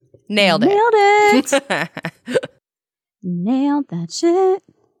Nailed it. Nailed it. Nailed that shit.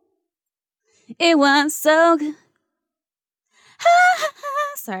 It was so good.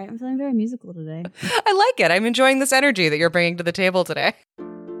 Sorry, I'm feeling very musical today. I like it. I'm enjoying this energy that you're bringing to the table today.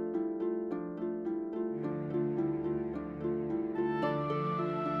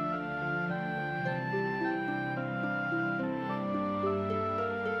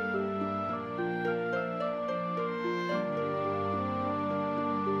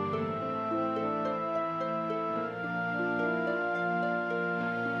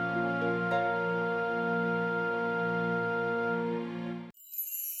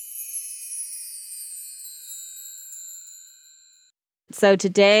 So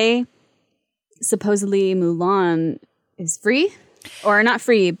today, supposedly Mulan is free. Or not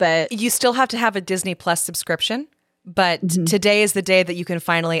free, but... You still have to have a Disney Plus subscription, but today is the day that you can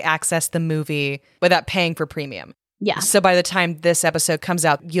finally access the movie without paying for premium. Yeah. So by the time this episode comes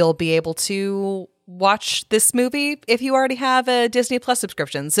out, you'll be able to watch this movie if you already have a Disney Plus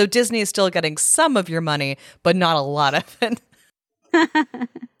subscription. So Disney is still getting some of your money, but not a lot of it.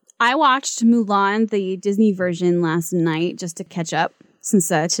 I watched Mulan, the Disney version, last night just to catch up, since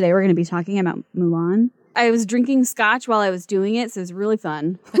today we're going to be talking about Mulan. I was drinking scotch while I was doing it, so it was really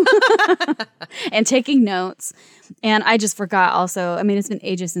fun. And taking notes. And I just forgot also, I mean, it's been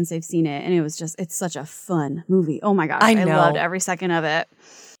ages since I've seen it, and it's such a fun movie. Oh my gosh, I loved every second of it.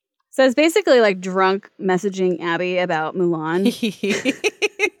 So it's basically like drunk messaging Abby about Mulan.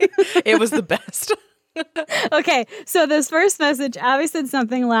 It was the best. Okay, so this first message, Abby said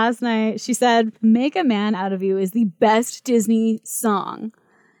something last night. She said, "Make a Man Out of You" is the best Disney song.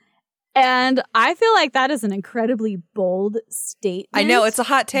 And I feel like that is an incredibly bold statement. I know, it's a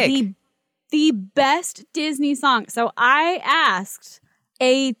hot take. The best Disney song. So I asked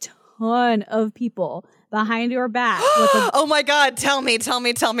a ton of people behind your back. Oh my God, tell me.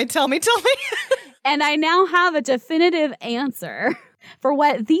 And I now have a definitive answer for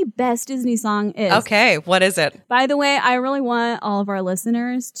what the best Disney song is. Okay, what is it? By the way, I really want all of our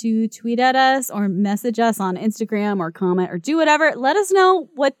listeners to tweet at us or message us on Instagram or comment or do whatever. Let us know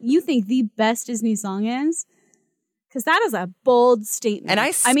what you think the best Disney song is. Because that is a bold statement. And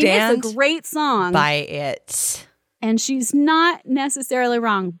I mean, it's a great song. By it. And she's not necessarily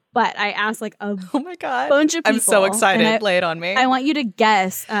wrong. But I asked like a oh my God. bunch of people. I'm so excited. Lay it on me. I want you to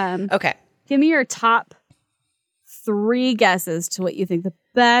guess. Okay. Give me your top 3 guesses to what you think the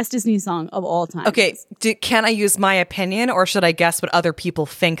best Disney song of all time Okay, is. Can I use my opinion, or should I guess what other people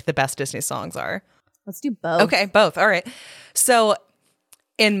think the best Disney songs are? Let's do both. Okay, both. All right. So,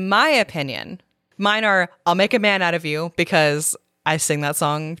 in my opinion, mine are "I'll Make a Man Out of You" because I sing that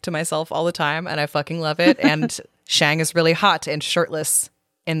song to myself all the time and I fucking love it. And Shang is really hot and shirtless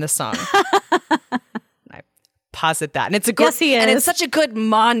in the song. I posit that. And it's a good, yes, he is. And it's such a good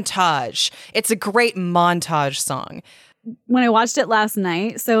montage. It's a great montage song. When I watched it last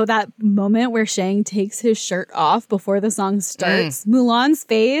night, so that moment where Shang takes his shirt off before the song starts, Mulan's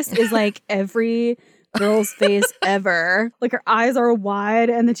face is like every girl's face ever. Like her eyes are wide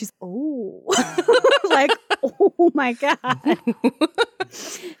and then she's, oh, like, oh my God.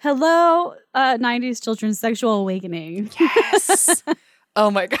 Hello, 90s children's sexual awakening. Yes.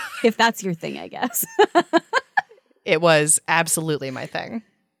 Oh my God. If that's your thing, I guess. It was absolutely my thing.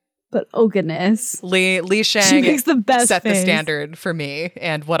 But oh goodness. Li Shang she makes the best set face. the standard for me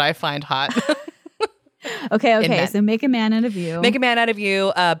and what I find hot. Okay. So Make a Man Out of You. Make a Man Out of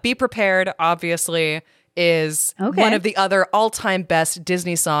You. Be Prepared, obviously, is one of the other all-time best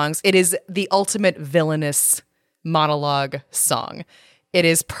Disney songs. It is the ultimate villainous monologue song. It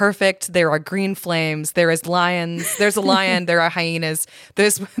is perfect. There are green flames. There is lions. There's a lion. There are hyenas.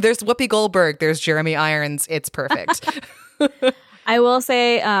 There's Whoopi Goldberg. There's Jeremy Irons. It's perfect. I will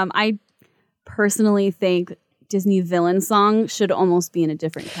say, I personally think Disney villain song should almost be in a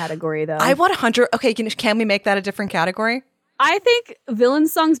different category, though. I want 100. Okay, can we make that a different category? I think villain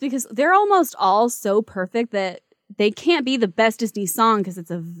songs, because they're almost all so perfect that they can't be the best Disney song because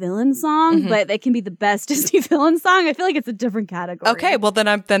it's a villain song, but they can be the best Disney villain song. I feel like it's a different category. Okay, well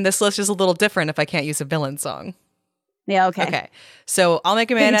then this list is a little different if I can't use a villain song. Yeah, okay. Okay. So I'll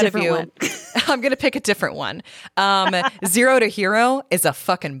Make a Man Out of You. One. I'm going to pick a different one. Zero to Hero is a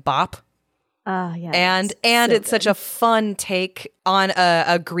fucking bop. Yeah. And so it's such a fun take on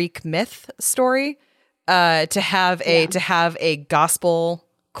a Greek myth story. To have a gospel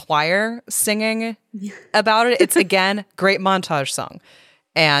choir singing about it. It's again great montage song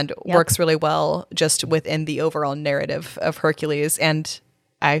and works really well just within the overall narrative of Hercules. And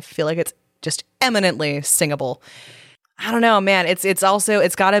I feel like it's just eminently singable. I don't know, man. It's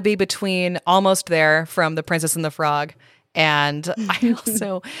got to be between Almost There from The Princess and the Frog And I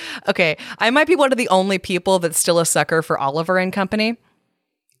also, okay, I might be one of the only people that's still a sucker for Oliver and Company.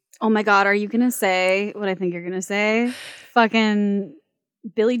 Oh my God, are you going to say what I think you're going to say? Fucking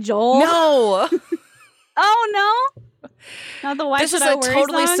Billy Joel? No. Oh, no. Not the Why This Should is I a Worry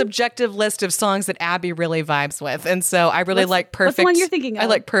totally song? subjective list of songs that Abby really vibes with. And so I really like Perfect. What's the one you're thinking of? I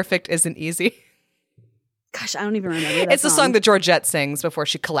like Perfect Isn't Easy. Gosh, I don't even remember that It's the song that Georgette sings before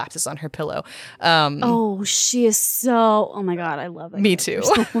she collapses on her pillow. Oh, she is so... Oh my God, I love it. Me too.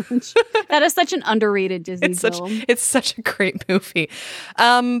 So much. That is such an underrated Disney film. It's such a great movie.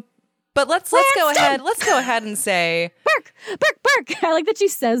 But let's go ahead. Let's go ahead and say Bark, bark, bark. I like that she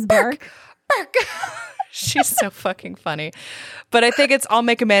says bark. Bark. She's so fucking funny. But I think it's I'll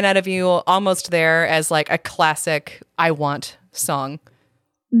Make a Man Out of You almost there as like a classic I Want song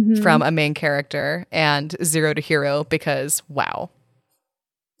from a main character, and Zero to Hero because wow.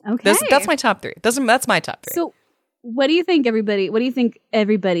 Okay. That's my top three. That's my top three. So what do you think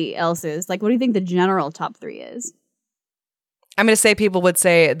everybody else is? Like, what do you think the general top three is? I'm going to say people would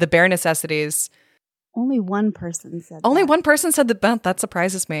say The Bare Necessities. Only one person said Only that. one person said that. That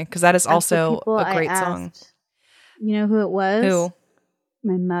surprises me because that is That's the also people a great I song. asked. You know who it was? Who?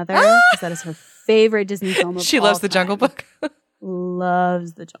 My mother. 'Cause that is her favorite Disney film of She all loves The time. Jungle Book.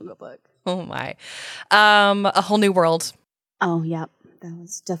 Loves The Jungle Book. Oh my. A Whole New World. Oh, yep. That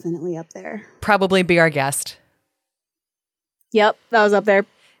was definitely up there. Probably Be Our Guest. Yep, that was up there.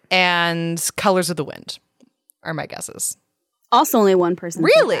 And Colors of the Wind are my guesses. Also only one person said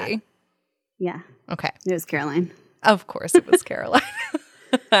Really? that. Yeah. Okay. It was Caroline. Of course it was Caroline.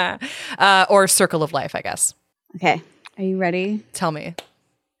 Or Circle of Life, I guess. Okay. Are you ready? Tell me.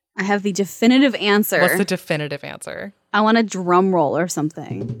 I have the definitive answer. What's the definitive answer? I want a drum roll or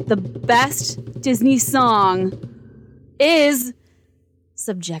something. The best Disney song is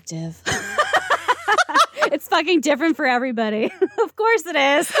subjective. It's fucking different for everybody. Of course it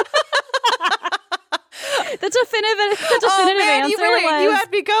is. The definitive answer you had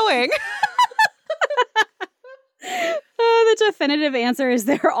me going. The definitive answer is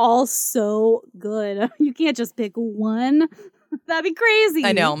they're all so good. You can't just pick one. That'd be crazy.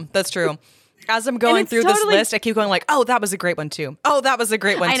 I know. That's true. As I'm going through this list, I keep going like, oh, that was a great one too. Oh, that was a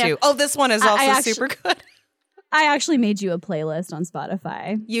great one too. Oh, this one is also super good. I actually made you a playlist on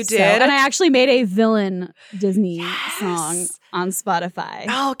Spotify. You did? And I actually made a villain Disney song on Spotify.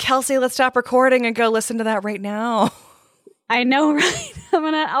 Oh, Kelsey, let's stop recording and go listen to that right now. I know, right?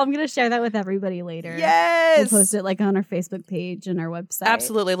 I'm gonna share that with everybody later. Yes. We'll post it like on our Facebook page and our website.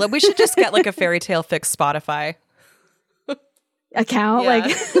 Absolutely. We should just get like a Fairy Tale Fix Spotify account.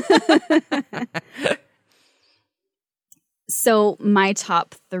 Yeah. Like So my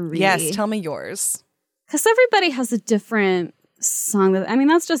top three. Yes, tell me yours. Because everybody has a different song.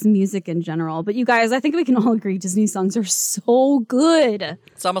 That's just music in general. But you guys, I think we can all agree Disney songs are so good.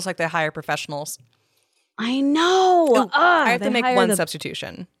 It's almost like they hire professionals. I know. Ooh, I have they to make hire one the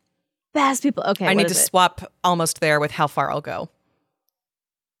substitution. best people. Okay, I need what to is it? swap almost there with How Far I'll Go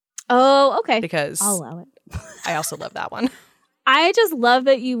Oh, okay. because I'll allow it. I also love that one. I just love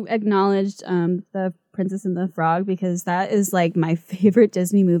that you acknowledged the Princess and the Frog because that is like my favorite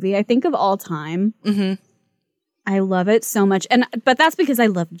Disney movie, I think, of all time. Mm-hmm. I love it so much. But that's because I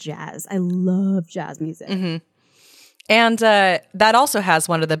love jazz. I love jazz music. Mm-hmm. And that also has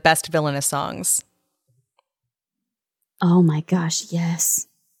one of the best villainous songs. Oh my gosh, yes.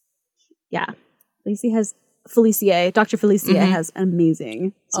 Yeah. Dr. Felicia has an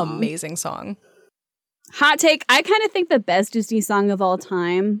amazing song. Amazing song. Hot take, I kind of think the best Disney song of all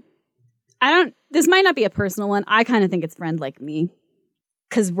time, this might not be a personal one, I kind of think it's Friend Like Me.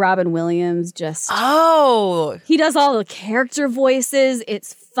 Because Robin Williams he does all the character voices,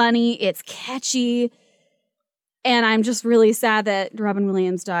 it's funny, it's catchy, and I'm just really sad that Robin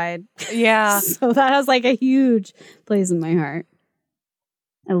Williams died. Yeah. So that has like a huge place in my heart.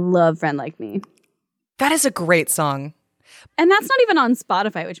 I love Friend Like Me. That is a great song. And that's not even on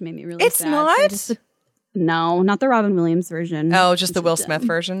Spotify, which made me really It's sad. not? So no, not the Robin Williams version. Oh, just the Will Smith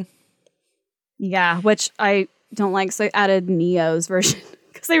version? Yeah, which I don't like, so I added Neo's version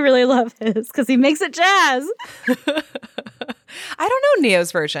because I really love his, because he makes it jazz. I don't know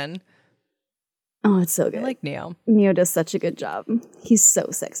Neo's version. Oh, it's so good. I like Neo. Neo does such a good job. He's so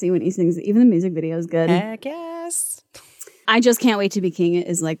sexy when he sings. Even the music video is good. Heck yes. I Just Can't Wait to Be King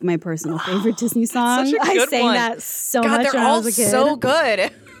is like my personal favorite Disney song. such a good I sang one. that so God, much they're when I all was a kid. so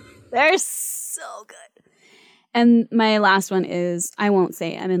good. They're so good. And my last one is I Won't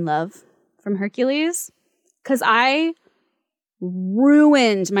Say I'm in Love from Hercules, because I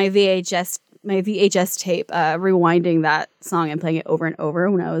ruined my VHS my VHS tape, rewinding that song and playing it over and over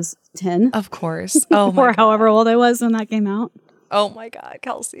when I was 10. Of course. Oh my or God. however old I was when that came out. Oh my God,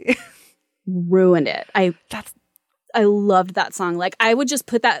 Kelsey. Ruined it. I loved that song. Like, I would just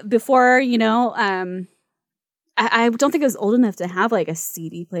put that before, I don't think I was old enough to have like a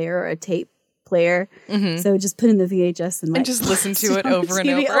CD player or a tape player. So I would just put in the VHS and like just listen to it over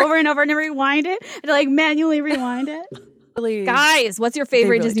and over and rewind it and like manually rewind it. Really, Guys, what's your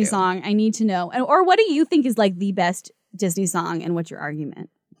favorite really Disney do. song? I need to know. Or what do you think is like the best Disney song, and what's your argument?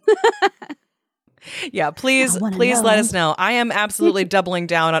 Yeah, please let us know. I am absolutely doubling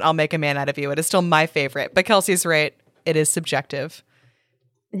down on I'll Make a Man Out of You. It is still my favorite, but Kelsey's right. It is subjective.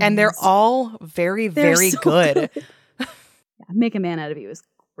 And they're all very, very so good. Yeah, Make a Man Out of You is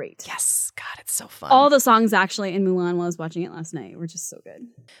great. Yes. God, it's so fun. All the songs actually in Mulan while I was watching it last night were just so good.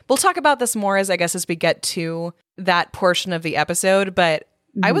 We'll talk about this more as we get to that portion of the episode, but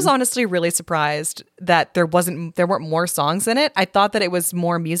I was honestly really surprised that there weren't more songs in it. I thought that it was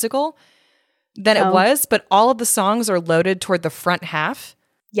more musical than it was, but all of the songs are loaded toward the front half.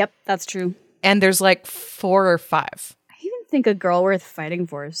 Yep, that's true. And there's like 4 or 5. I even think A Girl Worth Fighting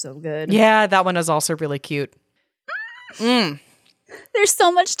For is so good. Yeah, that one is also really cute. There's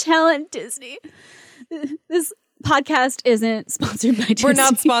so much talent, Disney. This podcast isn't sponsored by Disney. We're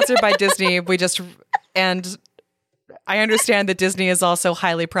not sponsored by Disney. And I understand that Disney is also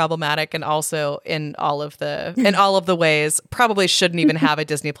highly problematic and also in all of the ways probably shouldn't even have a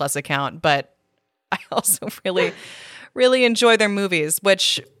Disney Plus account, but I also really, really enjoy their movies,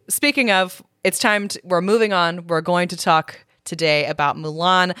 which, speaking of, we're moving on. We're going to talk today about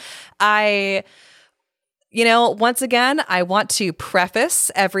Mulan. Once again, I want to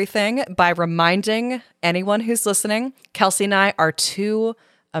preface everything by reminding anyone who's listening, Kelsey and I are 2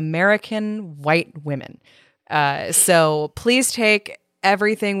 American white women. So please take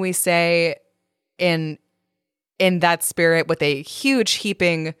everything we say in that spirit with a huge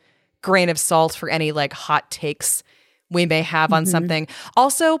heaping grain of salt for any like hot takes we may have on something.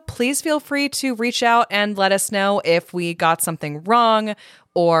 Also, please feel free to reach out and let us know if we got something wrong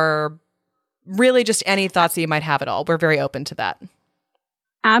or really just any thoughts that you might have at all. We're very open to that.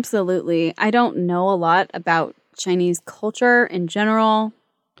 Absolutely. I don't know a lot about Chinese culture in general,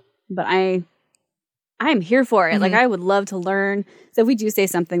 but I'm here for it. Like, I would love to learn. So if we do say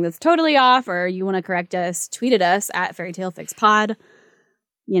something that's totally off or you want to correct us, tweet at us at FairyTaleFixPod.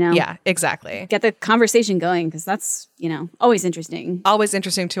 Yeah, exactly. Get the conversation going, because that's, always interesting. Always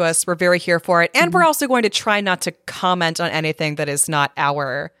interesting to us. We're very here for it. And we're also going to try not to comment on anything that is not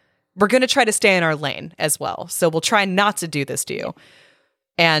we're going to try to stay in our lane as well. So we'll try not to do this to you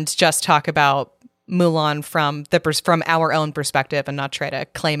and just talk about Mulan from our own perspective and not try to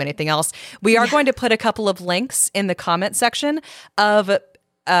claim anything else. We are going to put a couple of links in the comment section of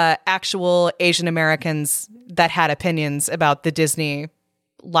actual Asian Americans that had opinions about the Disney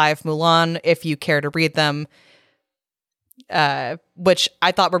live Mulan, if you care to read them, which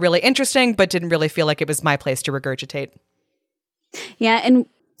I thought were really interesting, but didn't really feel like it was my place to regurgitate. Yeah, and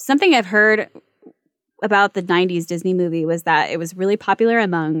something I've heard about the 90s Disney movie was that it was really popular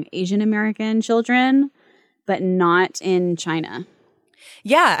among Asian American children, but not in China.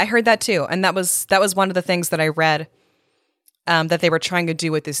 Yeah, I heard that too. And that was one of the things that I read that they were trying to do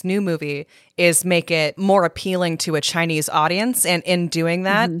with this new movie is make it more appealing to a Chinese audience. And in doing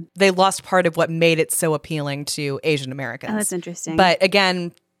that, they lost part of what made it so appealing to Asian Americans. Oh, that's interesting. But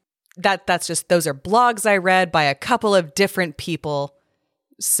again, that's just, those are blogs I read by a couple of different people.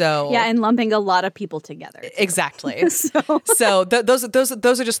 So yeah, and lumping a lot of people together. Exactly. so those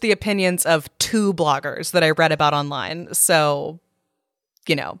are just the opinions of 2 bloggers that I read about online. So,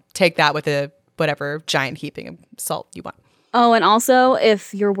 take that with whatever giant heaping of salt you want. Oh, and also,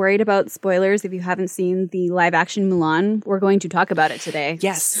 if you're worried about spoilers, if you haven't seen the live action Mulan, we're going to talk about it today.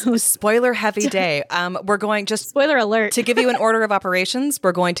 Yes, spoiler heavy day. We're going spoiler alert to give you an order of operations.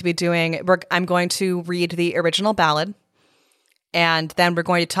 I'm going to read the original ballad. And then we're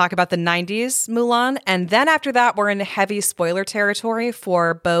going to talk about the 90s Mulan. And then after that, we're in heavy spoiler territory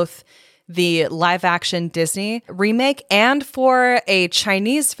for both the live action Disney remake and for a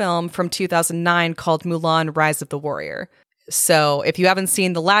Chinese film from 2009 called Mulan Rise of the Warrior. So if you haven't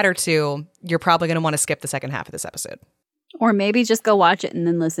seen the latter 2, you're probably going to want to skip the second half of this episode. Or maybe just go watch it and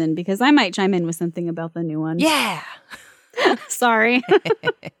then listen, because I might chime in with something about the new one. Yeah. Sorry.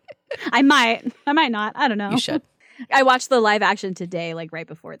 I might not. I don't know. You should. I watched the live action today, like right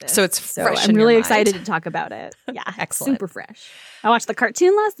before this. So it's fresh. I'm really excited to talk about it. Yeah. Excellent. Super fresh. I watched the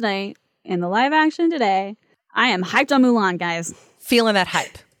cartoon last night and the live action today. I am hyped on Mulan, guys. Feeling that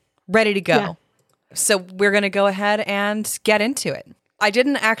hype. Ready to go. Yeah. So we're going to go ahead and get into it. I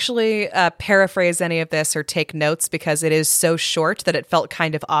didn't actually paraphrase any of this or take notes because it is so short that it felt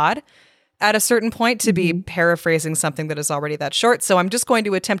kind of odd at a certain point to be paraphrasing something that is already that short. So I'm just going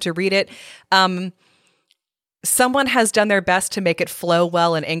to attempt to read it. Someone has done their best to make it flow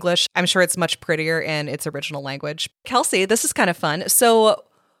well in English. I'm sure it's much prettier in its original language. Kelsey, this is kind of fun. So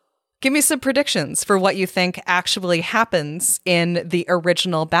give me some predictions for what you think actually happens in the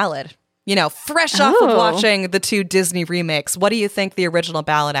original ballad. You know, fresh off of watching the 2 Disney remakes, what do you think the original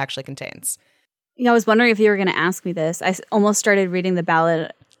ballad actually contains? Yeah, I was wondering if you were going to ask me this. I almost started reading the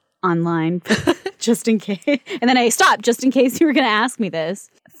ballad online just in case. And then I stopped just in case you were going to ask me this.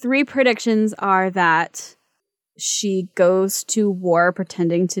 3 predictions are that she goes to war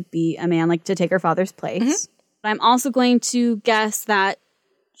pretending to be a man, like to take her father's place. Mm-hmm. I'm also going to guess that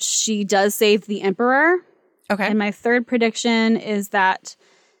she does save the emperor. Okay. And my 3rd prediction is that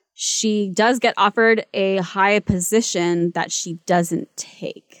she does get offered a high position that she doesn't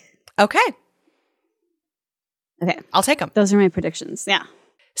take. Okay. Okay. I'll take them. Those are my predictions. Yeah.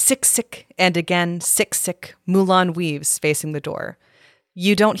 Sick, sick, and again, sick, sick. Mulan weaves facing the door.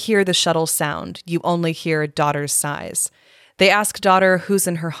 You don't hear the shuttle sound. You only hear daughter's sighs. They ask daughter who's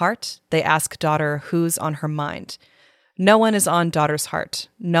in her heart. They ask daughter who's on her mind. No one is on daughter's heart.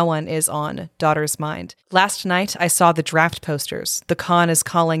 No one is on daughter's mind. Last night, I saw the draft posters. The Khan is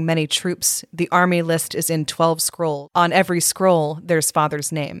calling many troops. The army list is in 12 scrolls. On every scroll, there's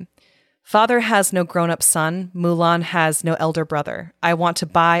father's name. Father has no grown-up son. Mulan has no elder brother. I want to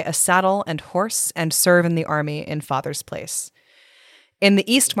buy a saddle and horse and serve in the army in father's place. In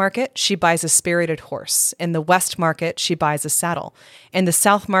the East Market, she buys a spirited horse. In the West Market, she buys a saddle. In the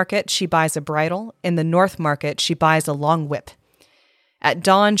South Market, she buys a bridle. In the North Market, she buys a long whip. At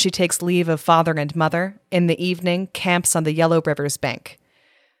dawn, she takes leave of father and mother. In the evening, camps on the Yellow River's bank.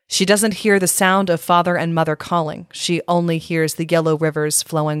 She doesn't hear the sound of father and mother calling. She only hears the Yellow River's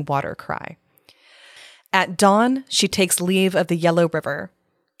flowing water cry. At dawn, she takes leave of the Yellow River.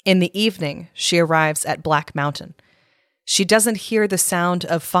 In the evening, she arrives at Black Mountain. She doesn't hear the sound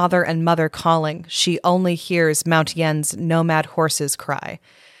of father and mother calling. She only hears Mount Yen's nomad horses cry.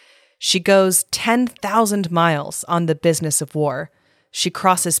 She goes 10,000 miles on the business of war. She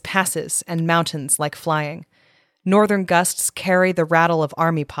crosses passes and mountains like flying. Northern gusts carry the rattle of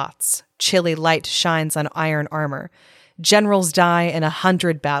army pots. Chilly light shines on iron armor. Generals die in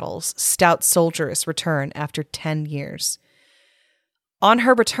 100 battles. Stout soldiers return after 10 years. On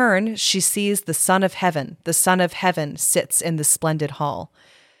her return, she sees the Son of Heaven. The Son of Heaven sits in the splendid hall.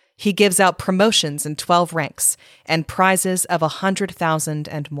 He gives out promotions in 12 ranks and prizes of 100,000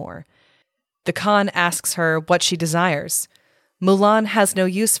 and more. The Khan asks her what she desires. Mulan has no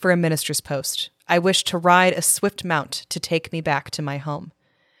use for a minister's post. I wish to ride a swift mount to take me back to my home.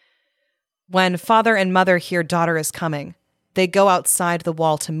 When father and mother hear daughter is coming, they go outside the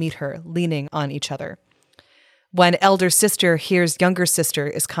wall to meet her, leaning on each other. When elder sister hears younger sister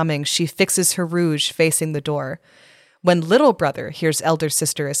is coming, she fixes her rouge facing the door. When little brother hears elder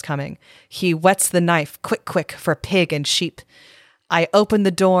sister is coming, he whets the knife quick, quick for pig and sheep. I open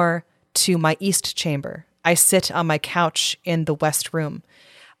the door to my east chamber. I sit on my couch in the west room.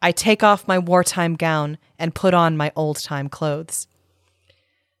 I take off my wartime gown and put on my old-time clothes.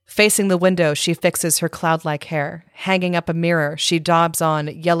 Facing the window, she fixes her cloud-like hair. Hanging up a mirror, she daubs on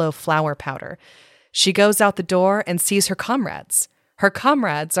yellow flower powder. She goes out the door and sees her comrades. Her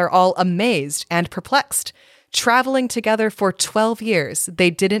comrades are all amazed and perplexed. Traveling together for 12 years, they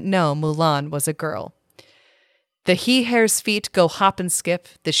didn't know Mulan was a girl. The he-hare's feet go hop and skip.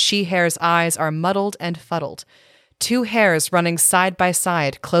 The she-hare's eyes are muddled and fuddled. 2 hares running side by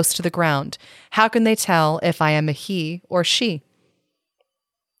side, close to the ground. How can they tell if I am a he or she?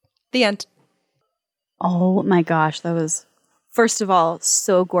 The end. Oh my gosh, that was, first of all,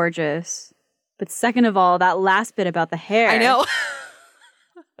 so gorgeous. But second of all, that last bit about the hair. I know.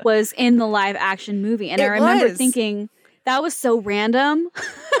 was in the live action movie. And I remember thinking, that was so random.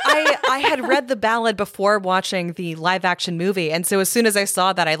 I had read the ballad before watching the live action movie. And so as soon as I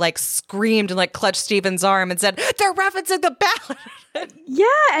saw that, I like screamed and like clutched Steven's arm and said, they're referencing the ballad. Yeah.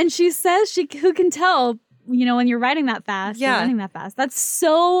 And she says, who can tell, you know, when you're writing that fast, you're running that fast. That's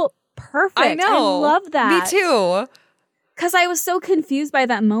so perfect. I know. I love that. Me too. Because I was so confused by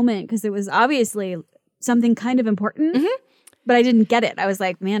that moment because it was obviously something kind of important. Mm-hmm. But I didn't get it. I was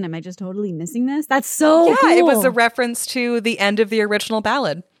like, man, am I just totally missing this? That's so cool. It was a reference to the end of the original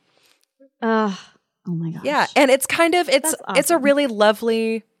ballad. Oh my gosh. Yeah, and it's kind of awesome. It's a really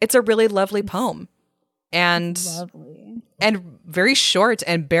lovely poem. And lovely. And very short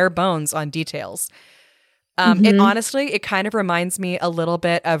and bare bones on details. It honestly kind of reminds me a little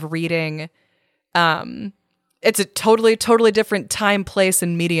bit of reading It's a totally different time, place,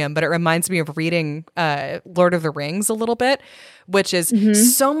 and medium, but it reminds me of reading Lord of the Rings a little bit, which is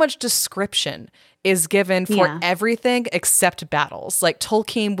so much description is given for everything except battles. Like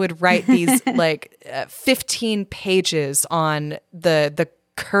Tolkien would write these 15 pages on the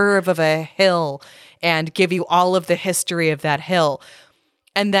curve of a hill and give you all of the history of that hill.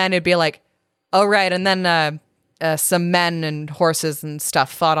 And then it'd be like, oh, right. And then some men and horses and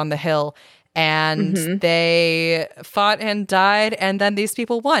stuff fought on the hill. And they fought and died, and then these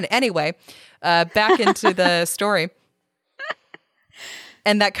people won. Anyway, back into the story.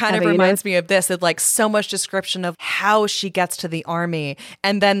 And that kind of reminds me of this, of like so much description of how she gets to the army.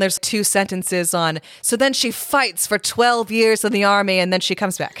 And then there's 2 sentences on, so then she fights for 12 years in the army, and then she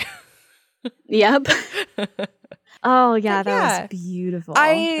comes back. Yep. Oh, yeah, that was beautiful.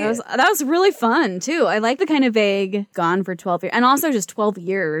 That was really fun, too. I like the kind of vague gone for 12 years, and also just 12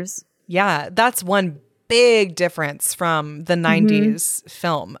 years. Yeah, that's one big difference from the 90s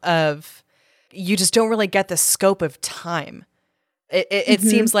film of you just don't really get the scope of time. It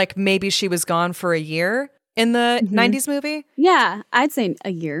seems like maybe she was gone for a year in the 90s movie. Yeah, I'd say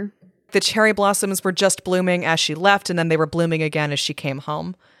a year. The cherry blossoms were just blooming as she left, and then they were blooming again as she came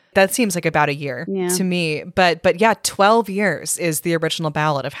home. That seems like about a year to me. But yeah, 12 years is the original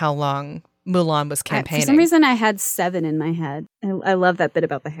ballad of how long Mulan was campaigning. For some reason, I had 7 in my head. I love that bit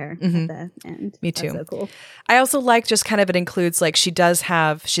about the hair at the end. Me too. That's so cool. I also like just kind of it includes like she's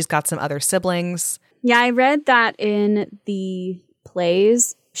got some other siblings. Yeah, I read that in the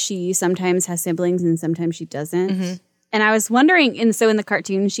plays, she sometimes has siblings and sometimes she doesn't. And I was wondering, in the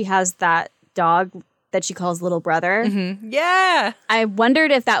cartoon, she has that dog that she calls Little Brother. Yeah. I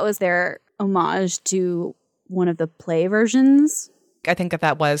wondered if that was their homage to one of the play versions. I think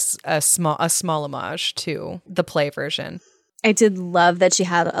that was a small homage to the play version. I did love that she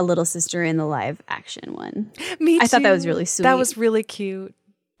had a little sister in the live action one. Me too. I thought that was really sweet. That was really cute.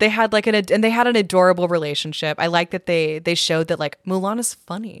 They had they had an adorable relationship. I like that they showed that like Mulan is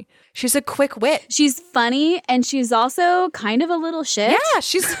funny. She's a quick wit. She's funny, and she's also kind of a little shit. Yeah,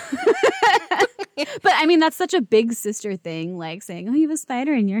 she's. But I mean, that's such a big sister thing, like saying, "Oh, you have a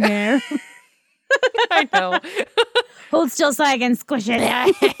spider in your hair." I know. Hold still so I can squish it.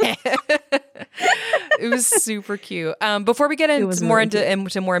 It was super cute. Before we get into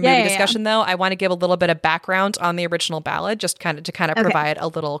more movie discussion, though, I want to give a little bit of background on the original ballad, just to provide a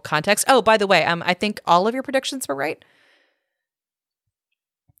little context. Oh, by the way, I think all of your predictions were right.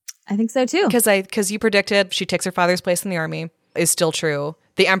 I think so too. Because you predicted she takes her father's place in the army is still true.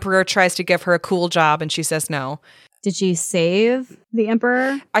 The emperor tries to give her a cool job, and she says no. Did she save the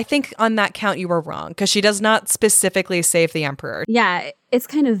emperor? I think on that count you were wrong, because she does not specifically save the emperor. Yeah, it's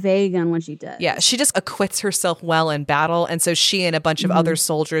kind of vague on what she does. Yeah, she just acquits herself well in battle, and so she and a bunch of other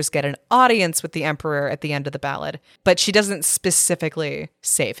soldiers get an audience with the emperor at the end of the ballad, but she doesn't specifically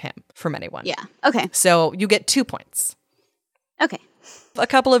save him from anyone. Yeah, okay. So you get 2 points. Okay. A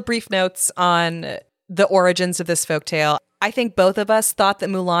couple of brief notes on the origins of this folktale. I think both of us thought that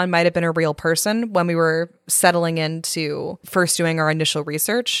Mulan might have been a real person when we were settling into first doing our initial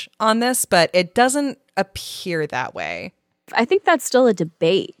research on this, but it doesn't appear that way. I think that's still a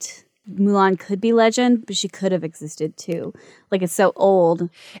debate. Mulan could be legend, but she could have existed too. Like, it's so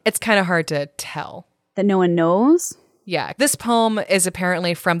old. It's kind of hard to tell. That no one knows? Yeah. This poem is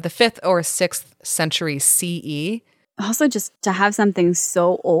apparently from the 5th or 6th century CE. Also, just to have something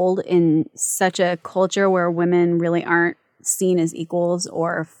so old in such a culture where women really aren't seen as equals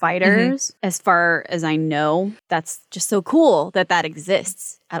or fighters, as far as I know, that's just so cool that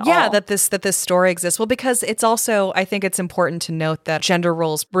exists at all. Yeah, that this story exists. Well, because it's also, I think it's important to note that gender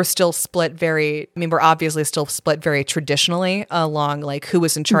roles were still split we're obviously still split very traditionally along like who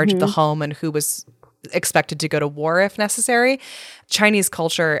was in charge of the home and who was expected to go to war if necessary. Chinese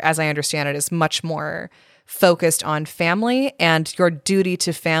culture, as I understand it, is much more focused on family, and your duty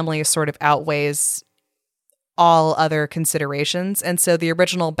to family sort of outweighs all other considerations. And so the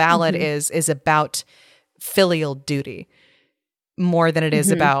original ballad is about filial duty more than it is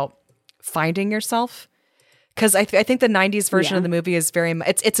about finding yourself. Because I think the 90s version of the movie is very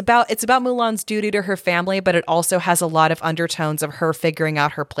it's about Mulan's duty to her family, but it also has a lot of undertones of her figuring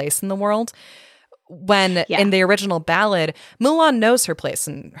out her place in the world. When in the original ballad, Mulan knows her place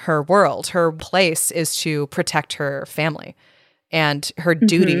in her world. Her place is to protect her family, and her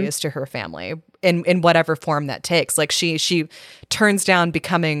duty is to her family in whatever form that takes. Like she turns down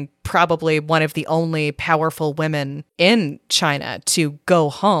becoming probably one of the only powerful women in China to go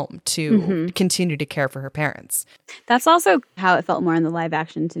home to continue to care for her parents. That's also how it felt more in the live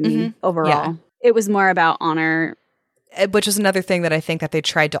action to me overall. Yeah. It was more about honor which is another thing that I think that they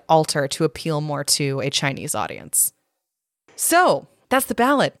tried to alter to appeal more to a Chinese audience. So that's the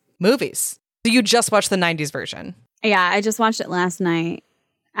ballot. Movies. So you just watched the 90s version. Yeah, I just watched it last night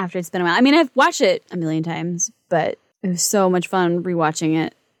after it's been a while. I mean, I've watched it a million times, but it was so much fun rewatching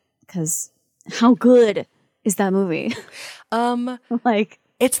it because how good is that movie? Like,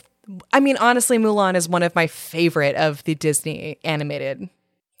 honestly, Mulan is one of my favorite of the Disney animated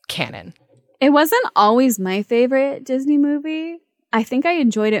canon. It wasn't always my favorite Disney movie. I think I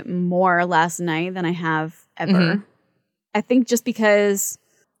enjoyed it more last night than I have ever. Mm-hmm. I think just because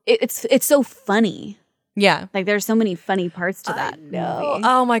it's so funny. Yeah. Like there's so many funny parts to that movie.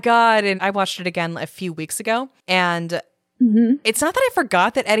 Oh my God. And I watched it again a few weeks ago. And it's not that I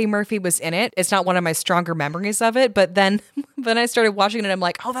forgot that Eddie Murphy was in it. It's not one of my stronger memories of it. But then when I started watching it, I'm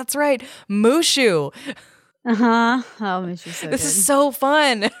like, oh, that's right. Mushu. Uh-huh. Oh, Mushu's so This is so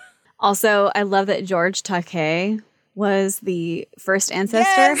fun. Also, I love that George Takei was the first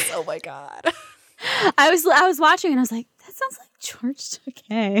ancestor. Yes. Oh my God. I was watching and I was like, that sounds like George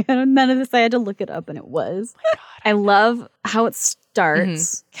Takei. None of this, I had to look it up and it was. Oh my God. I love how it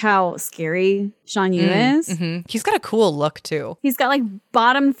starts, how scary Shan Yu is. Mm-hmm. He's got a cool look too. He's got like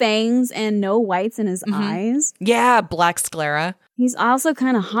bottom fangs and no whites in his eyes. Yeah, black sclera. He's also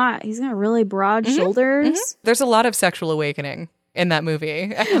kind of hot. He's got really broad shoulders. Mm-hmm. There's a lot of sexual awakening in that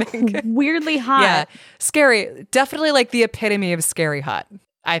movie, I think. Weirdly hot. Yeah. Scary. Definitely like the epitome of scary hot,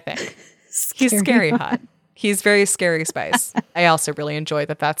 I think. He's scary hot. He's very Scary Spice. I also really enjoy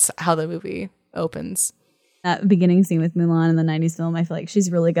that that's how the movie opens. That beginning scene with Mulan in the 90s film, I feel like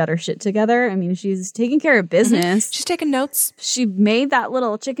she's really got her shit together. I mean, she's taking care of business. She's taking notes. She made that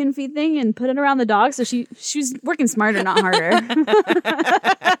little chicken feed thing and put it around the dog. So she's working smarter, not harder.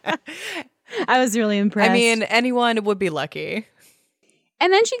 I was really impressed. I mean, anyone would be lucky.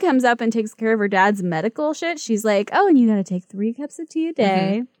 And then she comes up and takes care of her dad's medical shit. She's like, oh, and you got to take 3 cups of tea a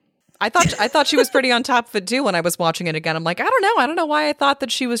day. I thought she was pretty on top of it too when I was watching it again. I'm like, I don't know why I thought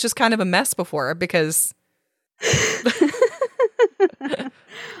that she was just kind of a mess before, because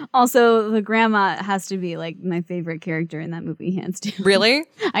also the grandma has to be like my favorite character in that movie, hands down. Really?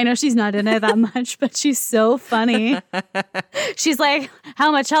 I know she's not in it that much, but she's so funny. She's like,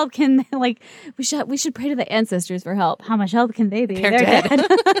 how much help can they, like we should pray to the ancestors for help. How much help can they be? They're dead.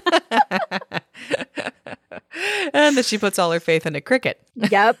 And then she puts all her faith into cricket.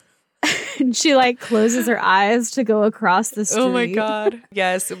 Yep. And she like closes her eyes to go across the street. Oh my God.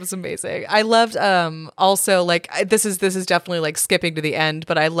 Yes, it was amazing. I loved also like this is definitely like skipping to the end,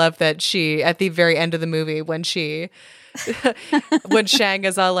 but I love that she at the very end of the movie when Shang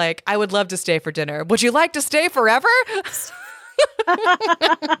is all like, I would love to stay for dinner. Would you like to stay forever?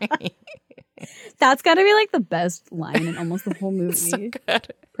 That's got to be like the best line in almost the whole movie. So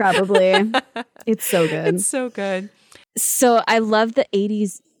good. Probably. It's so good. It's so good. So I love the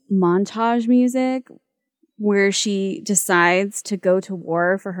 80s montage music where she decides to go to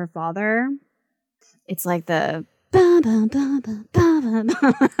war for her father. It's like the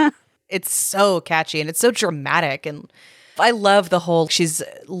it's so catchy and it's so dramatic, and I love the whole she's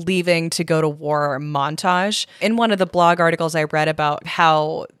leaving to go to war montage. In one of the blog articles I read about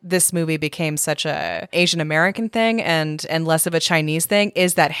how this movie became such a Asian American thing and less of a Chinese thing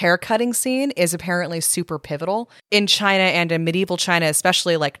is that haircutting scene is apparently super pivotal. In China and in medieval China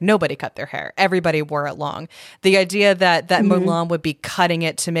especially, like nobody cut their hair. Everybody wore it long. The idea that Mulan would be cutting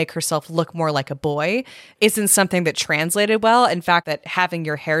it to make herself look more like a boy isn't something that translated well. In fact, that having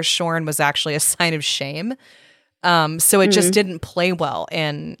your hair shorn was actually a sign of shame. So it just didn't play well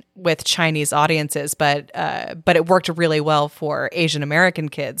with Chinese audiences, but it worked really well for Asian American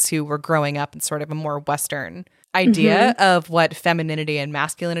kids who were growing up in sort of a more Western idea of what femininity and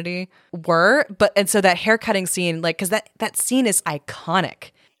masculinity were. And so that haircutting scene, like, because that scene is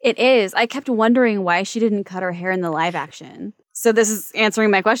iconic. It is. I kept wondering why she didn't cut her hair in the live action. So this is answering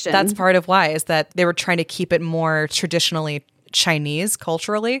my question. That's part of why, is that they were trying to keep it more traditionally Chinese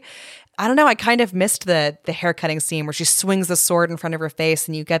culturally. I don't know. I kind of missed the haircutting scene where she swings the sword in front of her face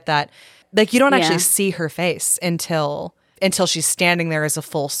and you get that, like, you don't actually see her face until she's standing there as a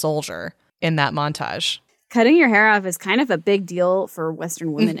full soldier in that montage. Cutting your hair off is kind of a big deal for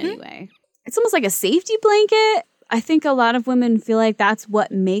Western women anyway. It's almost like a safety blanket. I think a lot of women feel like that's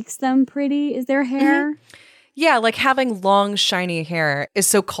what makes them pretty is their hair. Yeah, like having long, shiny hair is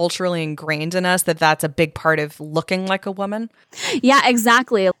so culturally ingrained in us that that's a big part of looking like a woman. Yeah,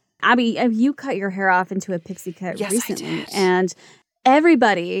 exactly. Abby, you cut your hair off into a pixie cut recently. I did. And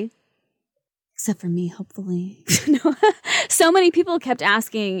everybody, Except for me, hopefully. No. So many people kept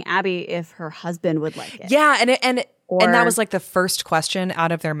asking Abby if her husband would like it. Yeah, and that was like the first question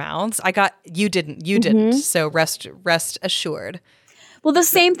out of their mouths. I got, you didn't. So rest assured. Well, the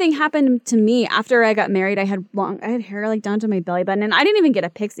same thing happened to me after I got married. I had hair like down to my belly button, and I didn't even get a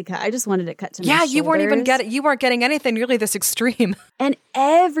pixie cut. I just wanted it cut to my shoulders. You weren't getting anything really this extreme. And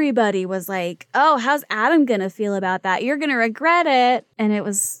everybody was like, "Oh, how's Adam gonna feel about that? You're gonna regret it." And it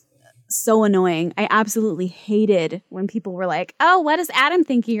was so annoying. I absolutely hated when people were like, "Oh, what does Adam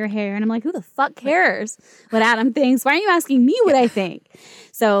think of your hair?" And I'm like, "Who the fuck cares what Adam thinks? Why aren't you asking me what I think?"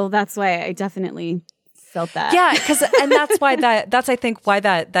 So that's why I definitely felt that. Yeah, and that's I think why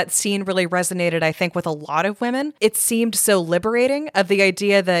that scene really resonated, I think, with a lot of women. It seemed so liberating of the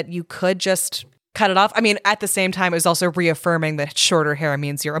idea that you could just cut it off. I mean, at the same time, it was also reaffirming that shorter hair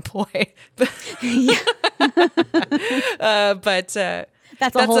means you're a boy. Yeah. But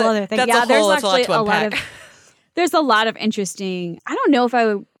that's a whole other thing. Yeah, there's actually there's a lot of interesting, I don't know if I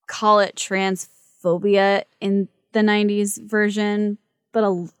would call it transphobia in the 90s version,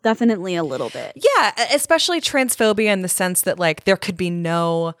 but definitely a little bit. Yeah, especially transphobia in the sense that like there could be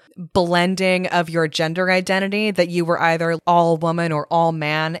no blending of your gender identity, that you were either all woman or all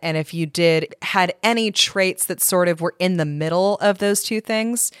man. And if you had any traits that sort of were in the middle of those two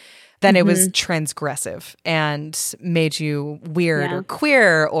things, then it was transgressive and made you weird or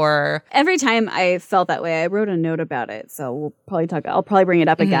queer or... Every time I felt that way, I wrote a note about it. So I'll probably bring it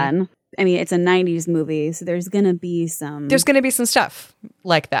up again. I mean, it's a 90s movie, so there's going to be some stuff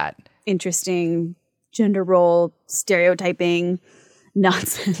like that. Interesting gender role stereotyping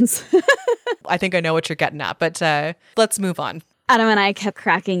nonsense. I think I know what you're getting at, but let's move on. Adam and I kept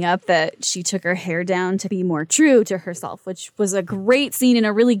cracking up that she took her hair down to be more true to herself, which was a great scene and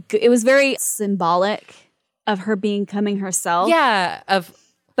it was very symbolic of her becoming herself. Yeah,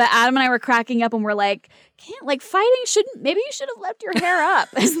 But Adam and I were cracking up and we're like, fighting maybe you should have left your hair up.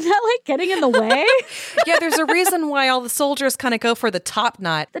 Isn't that like getting in the way? Yeah, there's a reason why all the soldiers kind of go for the top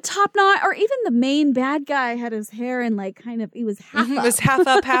knot. The top knot, or even the main bad guy had his hair in like kind of, he was half up. It was half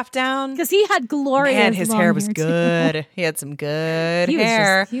up, half down. Because he had glorious Man, his hair was too. good. He had some good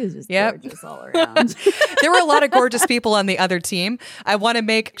hair. He was just gorgeous all around. There were a lot of gorgeous people on the other team. I want to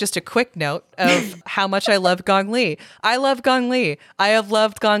make just a quick note of how much I love Gong Li. I love Gong Li. I have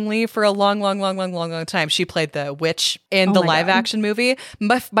loved Gong Li for a long time. She played the witch in the live action movie.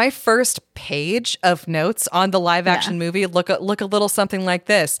 My first page of notes on the live action movie look a little something like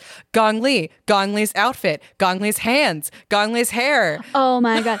this: Gong Li, Gong Li's outfit, Gong Li's hands, Gong Li's hair. Oh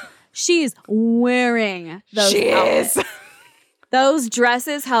my god, she's wearing those outfits. Those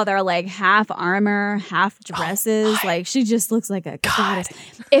dresses, how they're like half armor, half dresses. Like she just looks like a goddess.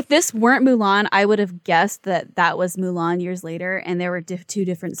 If this weren't Mulan, I would have guessed that was Mulan years later, and there were two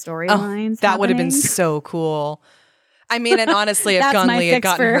different storylines. That would have been so cool. I mean, and honestly, if Gong Li had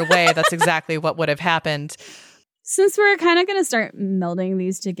gotten her way, that's exactly what would have happened. Since we're kind of going to start melding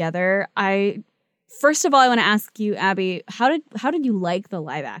these together, first of all, I want to ask you, Abby, how did you like the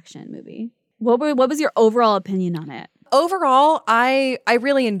live action movie? What was your overall opinion on it? Overall, I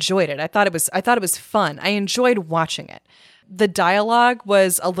really enjoyed it. I thought it was fun. I enjoyed watching it. The dialogue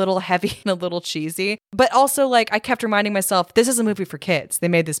was a little heavy and a little cheesy, but also like I kept reminding myself, this is a movie for kids. They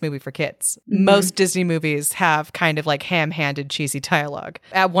made this movie for kids. Mm-hmm. Most Disney movies have kind of like ham-handed cheesy dialogue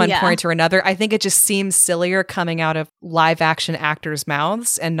at one point or another. I think it just seems sillier coming out of live action actors'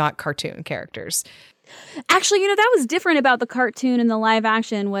 mouths and not cartoon characters. Actually, that was different about the cartoon and the live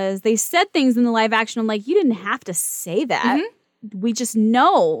action was they said things in the live action. I'm like, you didn't have to say that. Mm-hmm. We just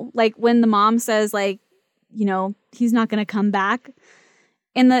know. Like when the mom says like, he's not going to come back.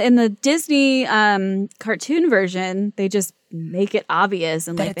 In the Disney cartoon version, they just make it obvious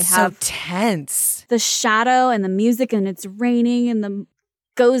and like they have so tense. The shadow and the music and it's raining and the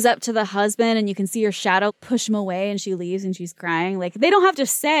goes up to the husband and you can see her shadow push him away and she leaves and she's crying. Like they don't have to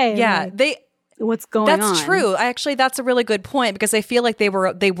say. Yeah, what's going on. That's true. Actually, that's a really good point because I feel like they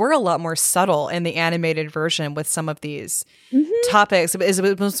were a lot more subtle in the animated version with some of these topics.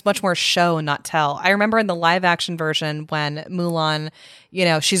 It was much more show, not tell. I remember in the live action version when Mulan,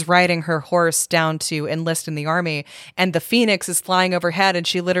 she's riding her horse down to enlist in the army and the phoenix is flying overhead and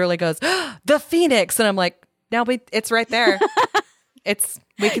she literally goes, "The phoenix!" And I'm like, no, it's right there. We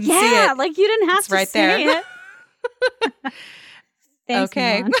can see it. Yeah, like you didn't have to right say there. It. Thanks,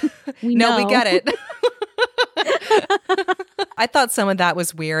 okay. We know. No, we get it. I thought some of that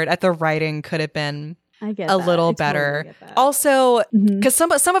was weird. The writing could have been I get a that. little I better. Totally get that. Also, because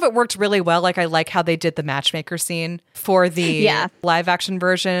some of it worked really well. Like I like how they did the matchmaker scene for the live action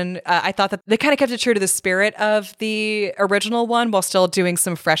version. I thought that they kind of kept it true to the spirit of the original one while still doing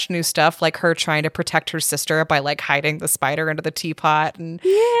some fresh new stuff, like her trying to protect her sister by like hiding the spider under the teapot, and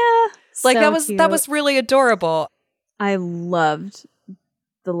like so that was really adorable. I loved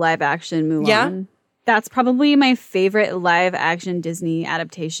the live action Mulan. Yeah. That's probably my favorite live action Disney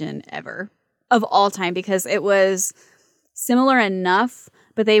adaptation ever of all time because it was similar enough,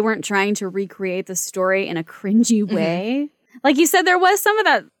 but they weren't trying to recreate the story in a cringy way. Like you said, there was some of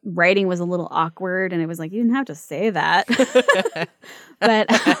that writing was a little awkward and it was like, you didn't have to say that. But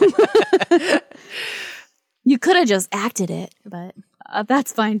you could have just acted it, but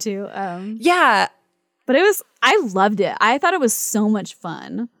that's fine too. But I loved it. I thought it was so much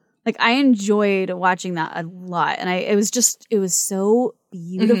fun. Like I enjoyed watching that a lot. And it was so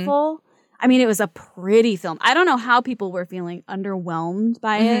beautiful. I mean, it was a pretty film. I don't know how people were feeling underwhelmed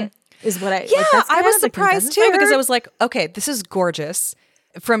by it. Is what I I was surprised too because I was like, okay, this is gorgeous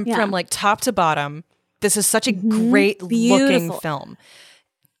from like top to bottom. This is such a great looking film.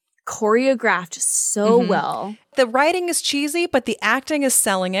 Choreographed so well. The writing is cheesy, but the acting is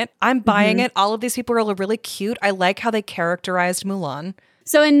selling it. I'm buying it. All of these people are really cute. I like how they characterized Mulan.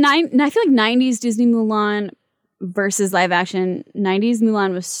 So I feel like 90s Disney Mulan versus live action, 90s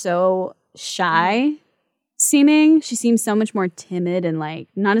Mulan was so shy seeming. She seems so much more timid and like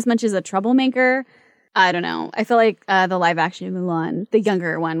not as much as a troublemaker. I don't know. I feel like the live action Mulan, the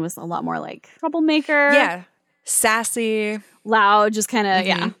younger one, was a lot more like troublemaker. Yeah. Sassy. Loud, just kind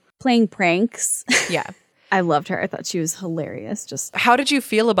of, playing pranks. Yeah. I loved her. I thought she was hilarious. Just how did you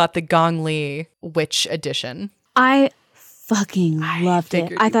feel about the Gong Li witch edition? I fucking loved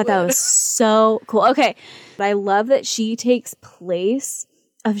it. I thought that was so cool. Okay. But I love that she takes place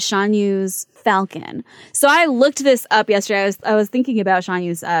of Shan Yu's falcon. So I looked this up yesterday. I was thinking about Shan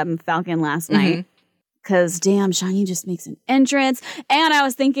Yu's falcon last night. Because damn, Shan Yu just makes an entrance. And I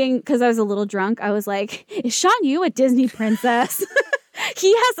was thinking, because I was a little drunk, I was like, is Shan Yu a Disney princess?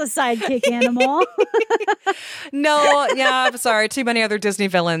 He has a sidekick animal. No, yeah, I'm sorry. Too many other Disney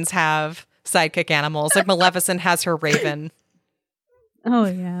villains have sidekick animals. Like Maleficent has her raven. Oh,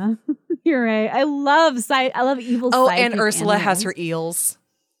 yeah. You're right. I love evil sidekick Oh, and Ursula animals. has her eels.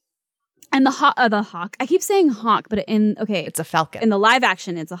 And the hawk. I keep saying hawk, but it's a falcon. In the live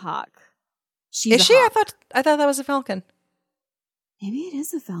action, it's a hawk. Is she? Hawk. I thought that was a falcon. Maybe it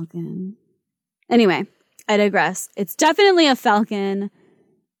is a falcon. Anyway, I digress. It's definitely a falcon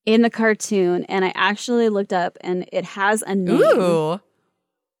in the cartoon, and I actually looked up, and it has a name. Ooh.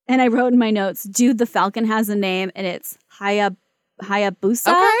 And I wrote in my notes, dude, the falcon has a name, and it's Hayabusa.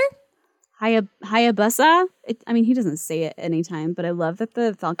 Okay. Hayabusa. He doesn't say it anytime, but I love that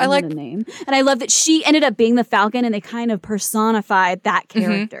the falcon had a name. And I love that she ended up being the falcon and they kind of personified that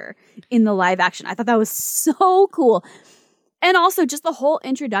character in the live action. I thought that was so cool. And also just the whole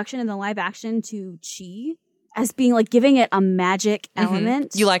introduction in the live action to Chi as being like giving it a magic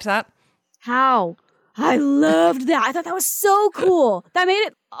element. You liked that? How? I loved that. I thought that was so cool. That made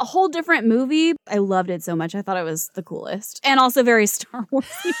it a whole different movie. I loved it so much. I thought it was the coolest. And also very Star Wars.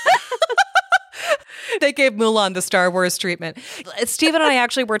 They gave Mulan the Star Wars treatment. Steve and I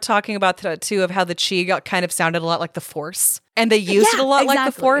actually were talking about that too, of how the Chi kind of sounded a lot like the Force. And they used it a lot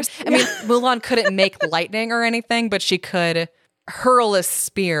like the Force. I mean, Mulan couldn't make lightning or anything, but she could hurl a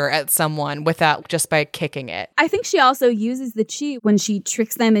spear at someone just by kicking it. I think she also uses the Chi when she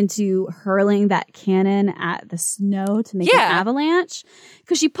tricks them into hurling that cannon at the snow to make an avalanche.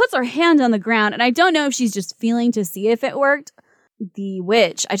 Because she puts her hand on the ground, and I don't know if she's just feeling to see if it worked. The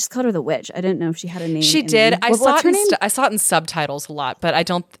witch. I just called her the witch. I didn't know if she had a name. She did. I saw it in subtitles a lot, but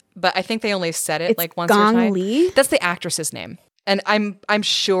I think they only said it like once Gong or twice. Li? That's the actress's name. And I'm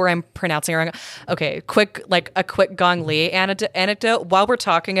sure I'm pronouncing it wrong. Okay, a quick Gong Li anecdote. While we're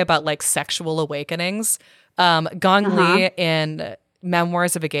talking about like sexual awakenings, Gong Li in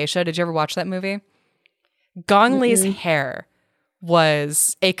Memoirs of a Geisha. Did you ever watch that movie? Gong Li's hair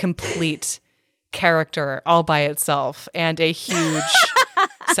was a complete character all by itself and a huge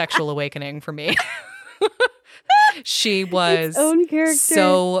sexual awakening for me. She was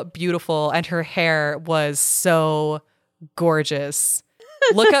so beautiful and her hair was so gorgeous.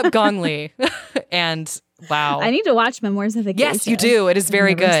 Look up Gong Li and wow. I need to watch Memoirs of a Geisha. Yes, you do. It is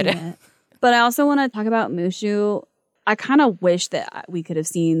very good. But I also want to talk about Mushu. I kind of wish that we could have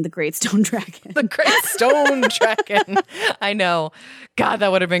seen the Great Stone Dragon. The Great Stone Dragon. I know. God,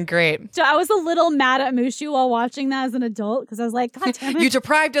 that would have been great. So I was a little mad at Mushu while watching that as an adult because I was like, God damn it. You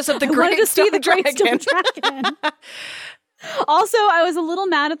deprived us of the Great Stone Dragon. Also, I was a little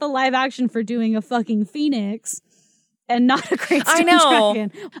mad at the live action for doing a fucking phoenix and not a great stone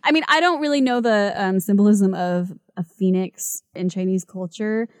dragon. I mean, I don't really know the symbolism of a phoenix in Chinese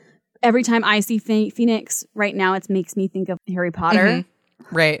culture. Every time I see phoenix right now, it makes me think of Harry Potter.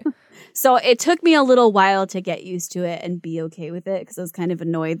 Mm-hmm. Right. So it took me a little while to get used to it and be okay with it because I was kind of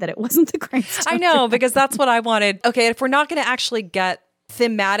annoyed that it wasn't the great stone I know, dragon. because that's what I wanted. Okay, if we're not going to actually get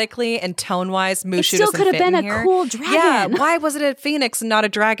thematically and tone-wise, Mushu it still doesn't could have fit been in a here. cool dragon. Yeah, why was it a phoenix and not a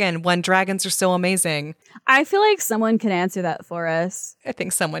dragon when dragons are so amazing? I feel like someone could answer that for us. I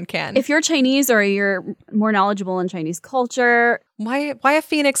think someone can. If you're Chinese or you're more knowledgeable in Chinese culture, Why a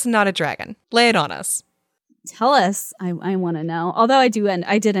phoenix and not a dragon? Lay it on us. tell us. I want to know. Although I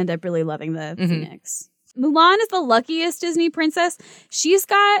did end up really loving the phoenix. Mulan is the luckiest Disney princess. She's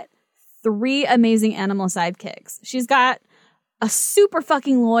got 3 amazing animal sidekicks. She's got a super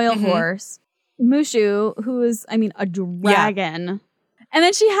fucking loyal horse, Mushu, who is, I mean, a dragon. Yeah. And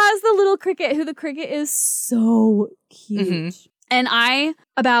then she has the little cricket, who the cricket is so cute. And I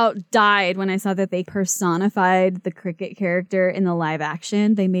about died when I saw that they personified the cricket character in the live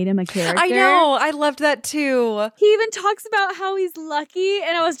action. They made him a character. I know. I loved that too. He even talks about how he's lucky.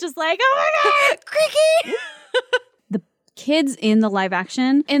 And I was just like, oh my God, cricket! The kids in the live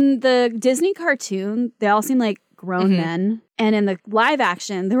action, in the Disney cartoon, they all seem like grown men. And in the live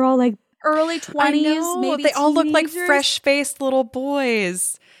action, they're all like early 20s, maybe they all look like teenagers. fresh-faced little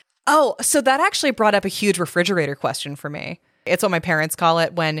boys. Oh, so that actually brought up a huge refrigerator question for me. It's what my parents call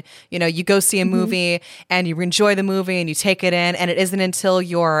it when, you go see a movie and you enjoy the movie and you take it in, and it isn't until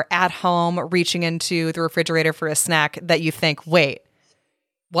you're at home reaching into the refrigerator for a snack that you think, wait,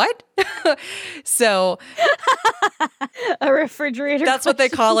 what? So a refrigerator that's what they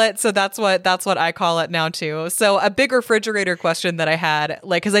call it. So that's what I call it now too. So a big refrigerator question that I had,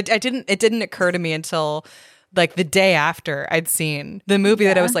 like, because it didn't occur to me until like the day after I'd seen the movie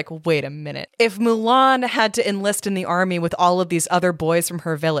that I was like, wait a minute. If Mulan had to enlist in the army with all of these other boys from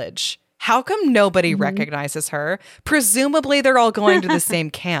her village, how come nobody recognizes her? Presumably they're all going to the same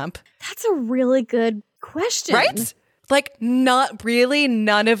camp. That's a really good question. Right? Like, not really.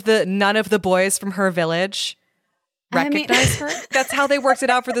 None of the boys from her village recognize her. That's how they worked it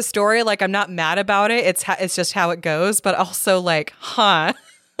out for the story. Like, I'm not mad about it. It's just how it goes. But also, like,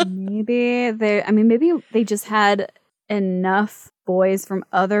 maybe they just had enough boys from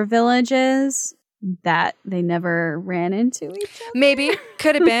other villages that they never ran into each other. Maybe.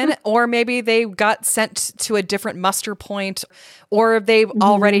 Could have been. Or maybe they got sent to a different muster point, or they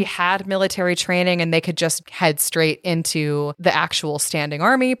already had military training and they could just head straight into the actual standing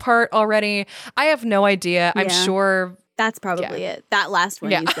army part already. I have no idea. I'm sure. That's probably it. That last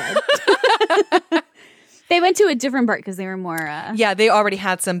one you said. They went to a different part because they were more they already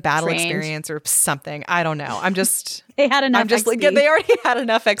had some battle trained. Experience or something. I don't know. They had enough XP. They already had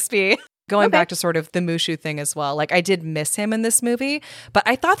enough XP. Going back to sort of the Mushu thing as well. Like, I did miss him in this movie, but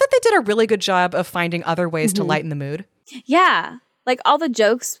I thought that they did a really good job of finding other ways to lighten the mood. Yeah. Like, all the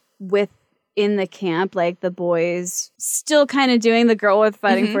jokes in the camp, like the boys still kind of doing the girl with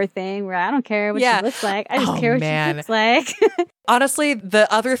fighting for a thing where I don't care what she looks like. I just care what she looks like. Honestly, the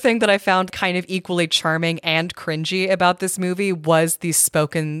other thing that I found kind of equally charming and cringy about this movie was the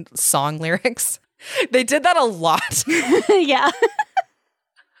spoken song lyrics. They did that a lot. Yeah.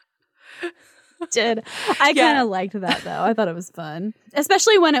 I kind of liked that though. I thought it was fun,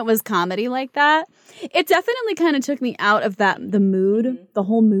 especially when it was comedy like that. It definitely kind of took me out of the mood, the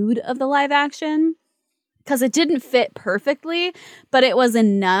whole mood of the live action, because it didn't fit perfectly, but it was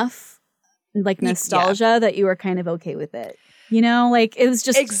enough like nostalgia that you were kind of okay with it. Like it was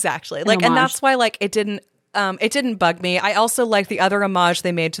just exactly like, and that's why like it didn't bug me. I also liked the other homage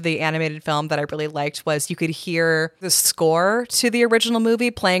they made to the animated film that I really liked was you could hear the score to the original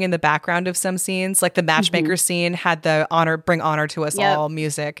movie playing in the background of some scenes. Like the matchmaker scene had the bring honor to us all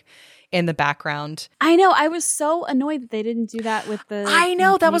music in the background. I know. I was so annoyed that they didn't do that with the. I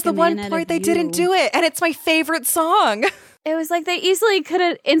know. That was the one point they didn't do it. And it's my favorite song. It was like they easily could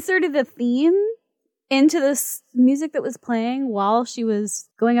have inserted the theme into this music that was playing while she was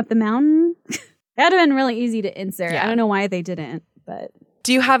going up the mountain. That would have been really easy to insert. I don't know why they didn't, but.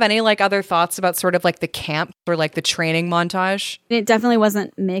 Do you have any like other thoughts about sort of like the camp or like the training montage? It definitely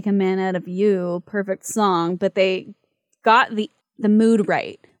wasn't Make a Man Out of You, perfect song, but they got the mood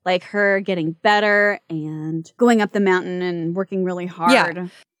right. Like her getting better and going up the mountain and working really hard. Yeah.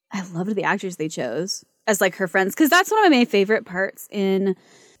 I loved the actors they chose as like her friends, because that's one of my favorite parts in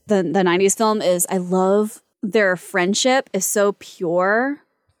the 90s film is I love their friendship is so pure.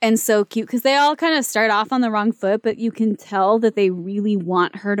 and so cute because they all kind of start off on the wrong foot, but you can tell that they really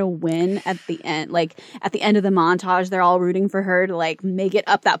want her to win at the end. Like at the end of the montage, they're all rooting for her to like make it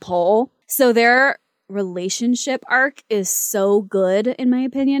up that pole. So their relationship arc is so good in my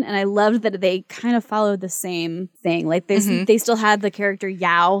opinion, and I loved that they kind of followed the same thing. Like they still had the character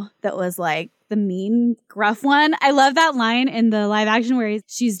Yao that was like the mean, gruff one. I love that line in the live action where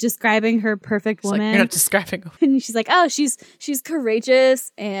she's describing her perfect woman. Like, you're not describing her. And she's like, oh, she's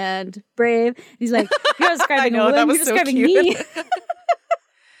courageous and brave. And he's like, you're not describing a woman, you're describing me.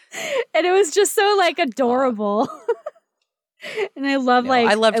 And it was just so like adorable. And I love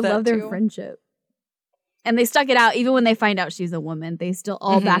I love their friendship. And they stuck it out even when they find out she's a woman. They still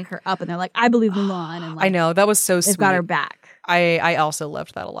all back her up, and they're like, I believe Mulan. And like, I know, that was so sweet. They've got her back. I also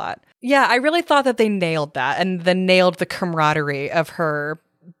loved that a lot. Yeah, I really thought that they nailed that, and then nailed the camaraderie of her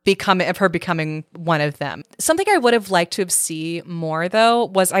becoming one of them. Something I would have liked to have seen more, though,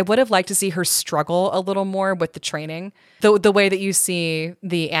 was I would have liked to see her struggle a little more with the training. The way that you see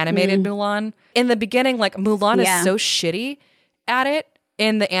the animated Mulan. In the beginning, like, Mulan is so shitty at it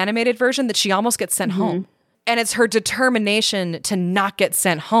in the animated version that she almost gets sent home. And it's her determination to not get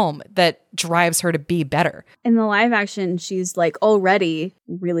sent home that drives her to be better. In the live action, she's like already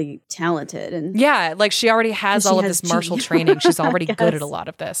really talented. And yeah, like she already has all of this martial training. She's already good at a lot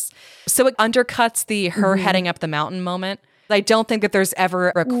of this. So it undercuts the her heading up the mountain moment. I don't think that there's ever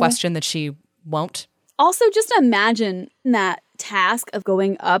a question that she won't. Also, just imagine that task of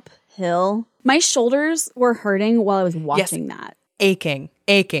going uphill. My shoulders were hurting while I was watching that. Aching,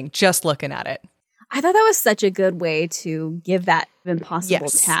 just looking at it. I thought that was such a good way to give that impossible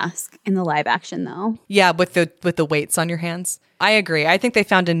task in the live action, though. Yeah, with the weights on your hands. I agree. I think they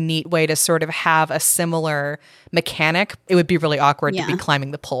found a neat way to sort of have a similar mechanic. It would be really awkward to be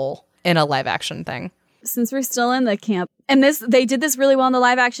climbing the pole in a live action thing. Since we're still in the camp, and they did this really well in the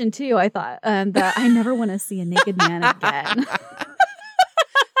live action too, I thought that I never want to see a naked man again.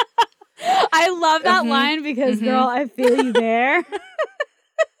 I love that line because, girl, I feel you there.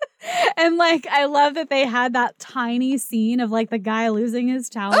 And like, I love that they had that tiny scene of like the guy losing his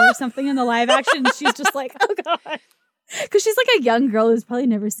towel or something in the live action. She's just like, oh God. Because she's like a young girl who's probably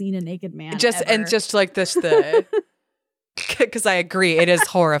never seen a naked man. Just like this, because I agree, it is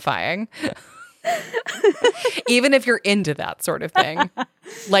horrifying. Even if you're into that sort of thing,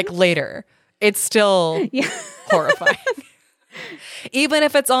 like later, it's still horrifying. Even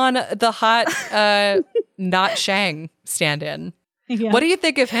if it's on the hot not Shang stand-in. Yeah. What do you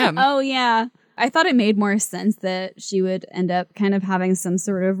think of him? Oh, yeah. I thought it made more sense that she would end up kind of having some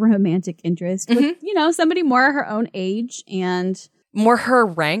sort of romantic interest with, somebody more her own age and more her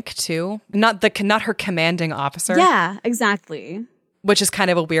rank too. Not her commanding officer. Yeah, exactly. Which is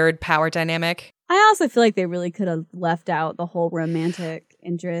kind of a weird power dynamic. I also feel like they really could have left out the whole romantic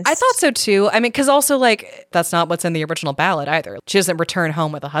interest. I thought so too. I mean, because also like that's not what's in the original ballad either. She doesn't return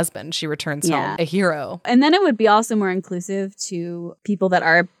home with a husband. She returns home a hero. And then it would be also more inclusive to people that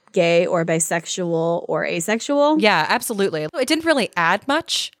are gay or bisexual or asexual. Yeah, absolutely. It didn't really add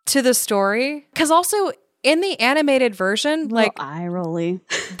much to the story because also in the animated version, like eye rolly,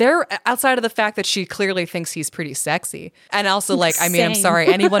 they're outside of the fact that she clearly thinks he's pretty sexy, and also like, I mean, I'm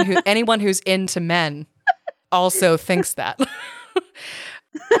sorry, anyone who's into men also thinks that.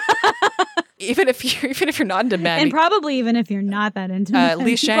 even if you're not into men, and probably even if you're not that into men,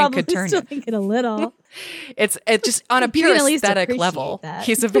 Li Shang could turn still think it a little. It's just on a pure aesthetic level. That.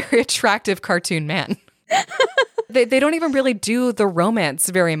 He's a very attractive cartoon man. They don't even really do the romance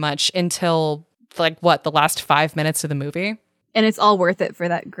very much until like the last 5 minutes of the movie. And it's all worth it for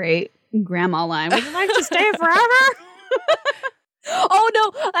that great grandma line. Would you like to stay forever? Oh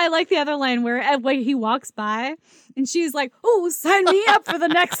no, I like the other line where he walks by and she's like, oh, sign me up for the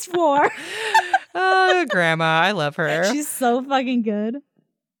next war. Oh, grandma, I love her. She's so fucking good.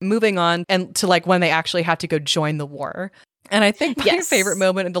 Moving on and to like when they actually had to go join the war. And I think my favorite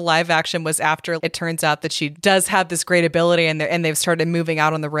moment in the live action was after it turns out that she does have this great ability and they've started moving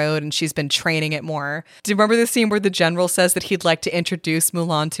out on the road and she's been training it more. Do you remember the scene where the general says that he'd like to introduce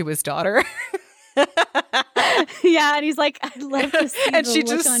Mulan to his daughter? Yeah, and he's like, I'd love to see and she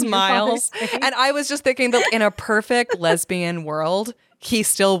just smiles. And I was just thinking that in a perfect lesbian world, he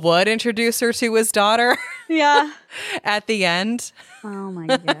still would introduce her to his daughter. Yeah. At the end. Oh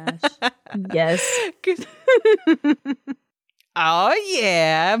my gosh. Yes. Oh,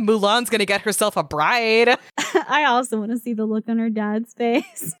 yeah. Mulan's going to get herself a bride. I also want to see the look on her dad's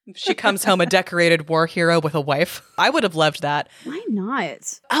face. She comes home a decorated war hero with a wife. I would have loved that. Why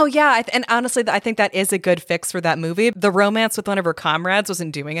not? Oh, yeah. And honestly, I think that is a good fix for that movie. The romance with one of her comrades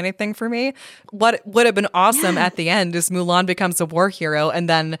wasn't doing anything for me. What would have been awesome at the end is Mulan becomes a war hero. And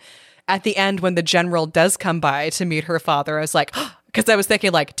then at the end, when the general does come by to meet her father, I was like, because I was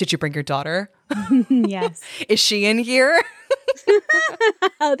thinking, like, did you bring your daughter? Yes. Is she in here?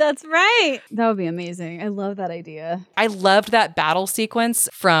 Oh, that's right. That would be amazing. I love that idea. I loved that battle sequence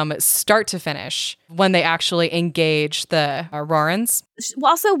from start to finish when they actually engage the Aurorans.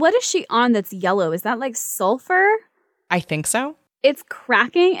 Well, also, what is she on that's yellow? Is that like sulfur? I think so. It's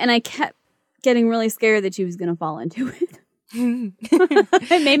cracking, and I kept getting really scared that she was going to fall into it.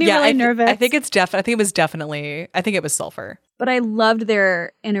 It made me really nervous. I think it was sulfur. But I loved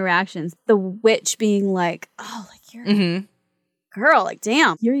their interactions. The witch being like, oh, like you're girl, like,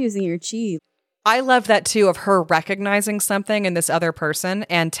 damn, you're using your chi. I love that too, of her recognizing something in this other person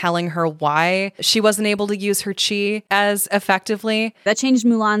and telling her why she wasn't able to use her chi as effectively. That changed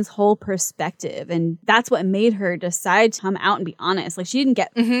Mulan's whole perspective. And that's what made her decide to come out and be honest. Like, she didn't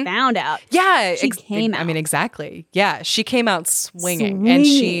get found out. Yeah. She came out. I mean, exactly. Yeah. She came out swinging. And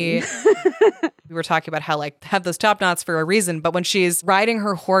we were talking about how, like, have those top knots for a reason. But when she's riding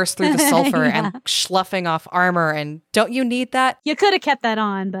her horse through the sulfur and sloughing off armor, and don't you need that? You could have kept that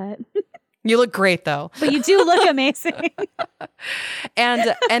on, but... You look great, though. But you do look amazing.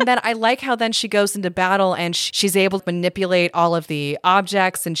 And then I like how then she goes into battle and she's able to manipulate all of the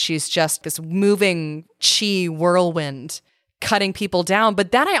objects, and she's just this moving chi whirlwind cutting people down.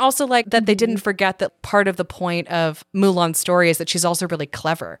 But then I also like that they didn't forget that part of the point of Mulan's story is that she's also really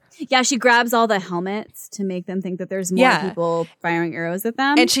clever. Yeah, she grabs all the helmets to make them think that there's more people firing arrows at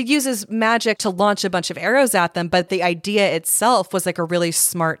them. And she uses magic to launch a bunch of arrows at them, but the idea itself was like a really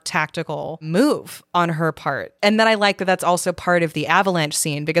smart tactical move on her part. And then I like that that's also part of the avalanche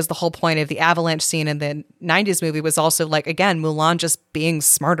scene, because the whole point of the avalanche scene in the 90s movie was also like, again, Mulan just being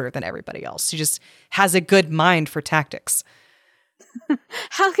smarter than everybody else. She just has a good mind for tactics.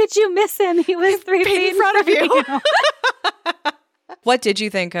 How could you miss him? He was 3 feet in front of you. What did you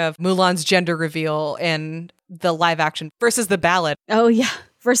think of Mulan's gender reveal in the live action versus the ballad? Oh, yeah.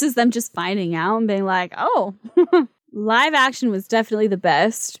 Versus them just finding out and being like, oh, live action was definitely the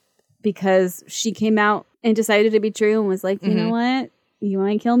best, because she came out and decided to be true and was like, you know what? You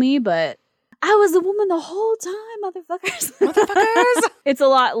might kill me, but I was a woman the whole time, motherfuckers. It's a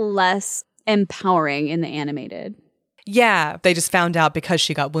lot less empowering in the animated. Yeah, they just found out because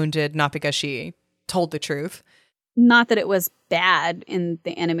she got wounded, not because she told the truth. Not that it was bad in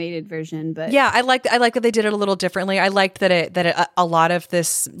the animated version, but yeah, I like that they did it a little differently. I liked that a lot of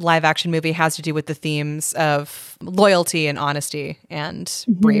this live action movie has to do with the themes of loyalty and honesty and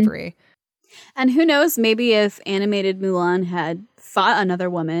bravery. And who knows, maybe if animated Mulan had fought another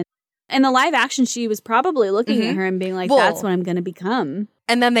woman, in the live action, she was probably looking at her and being like, that's what I'm going to become.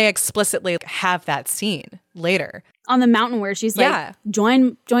 And then they explicitly have that scene later. On the mountain where she's like,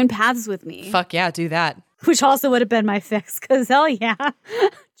 join paths with me. Fuck yeah, do that. Which also would have been my fix, because hell yeah.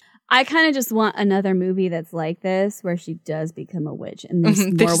 I kind of just want another movie that's like this, where she does become a witch, and there's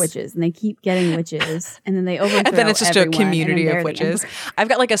more witches, and they keep getting witches, and then they overthrow and then it's just everyone, a community of witches. I've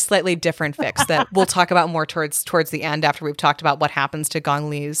got like a slightly different fix that we'll talk about more towards the end, after we've talked about what happens to Gong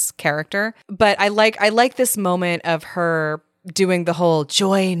Li's character. But I like this moment of her doing the whole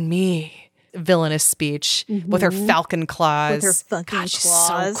 "join me" villainous speech with her falcon claws. With her fucking claws. She's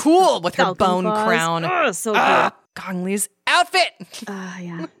so cool with her bone crown. Oh, so cool. Gong Li's outfit.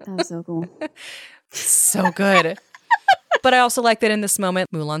 Yeah, that was so cool. So good. But I also like that in this moment,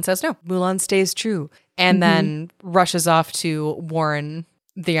 Mulan says no. Mulan stays true and then rushes off to warn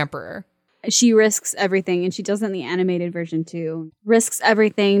the Emperor. She risks everything, and she does it in the animated version too. Risks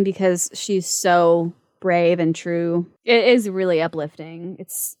everything because she's so brave and true. It is really uplifting.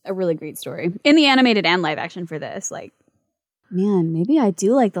 It's a really great story. In the animated and live action for this, like, man, maybe I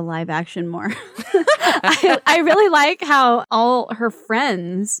do like the live action more. I really like how all her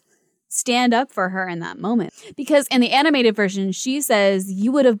friends stand up for her in that moment. Because in the animated version, she says,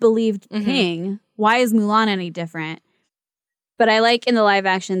 you would have believed Ping. Why is Mulan any different? But I like in the live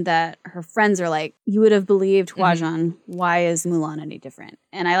action that her friends are like, you would have believed Huazhan. Why is Mulan any different?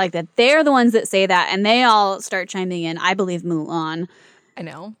 And I like that they're the ones that say that, and they all start chiming in, I believe Mulan. I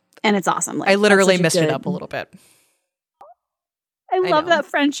know. And it's awesome. Like, I literally messed it up a little bit. I love that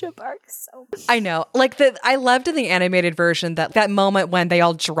friendship arc so much. I know. Like, I loved in the animated version that moment when they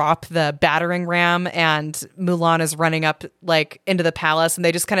all drop the battering ram and Mulan is running up like into the palace, and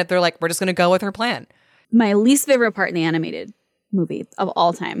they just they're like, we're just going to go with her plan. My least favorite part in the animated movie of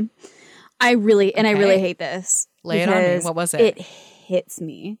all time. I really hate this. Lay it on me. What was it? It hits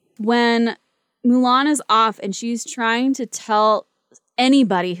me. When Mulan is off and she's trying to tell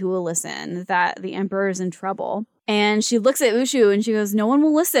anybody who will listen that the emperor is in trouble. And she looks at Mushu and she goes, no one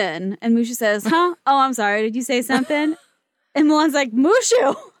will listen. And Mushu says, huh? Oh, I'm sorry. Did you say something? And Mulan's like,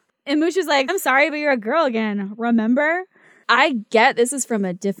 Mushu. And Mushu's like, I'm sorry, but you're a girl again. Remember? I get this is from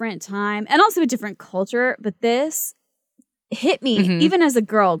a different time and also a different culture, but this hit me even as a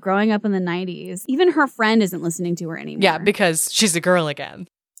girl growing up in the 90s. Even her friend isn't listening to her anymore. Yeah, because she's a girl again.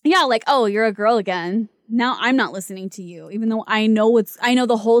 Yeah, like, oh, you're a girl again. Now I'm not listening to you, even though I know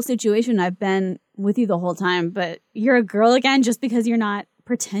the whole situation. I've been with you the whole time, but you're a girl again just because you're not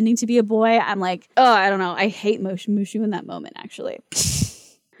pretending to be a boy. I'm like, oh, I don't know. I hate Mushu in that moment, actually.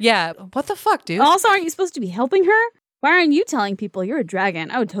 Yeah, what the fuck, dude? Also, aren't you supposed to be helping her? Why aren't you telling people you're a dragon?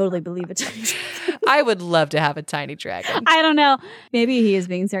 I would totally believe a tiny dragon. I would love to have a tiny dragon. I don't know. Maybe he is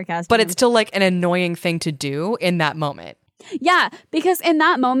being sarcastic. But it's still like an annoying thing to do in that moment. Yeah, because in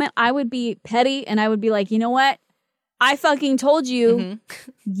that moment, I would be petty and I would be like, you know what? I fucking told you.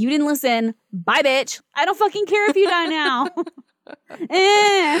 You didn't listen. Bye, bitch. I don't fucking care if you die now.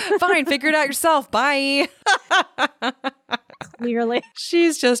 Fine, figure it out yourself. Bye. Clearly.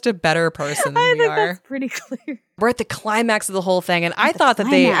 She's just a better person than we are. That's pretty clear. We're at the climax of the whole thing, and I thought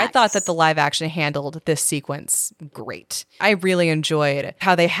that the live action handled this sequence great. I really enjoyed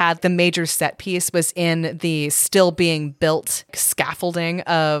how they had the major set piece was in the still being built scaffolding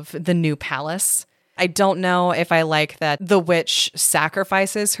of the new palace. I don't know if I like that the witch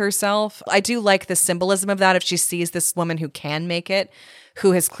sacrifices herself. I do like the symbolism of that if she sees this woman who can make it,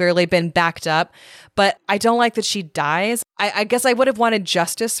 who has clearly been backed up. But I don't like that she dies. I guess I would have wanted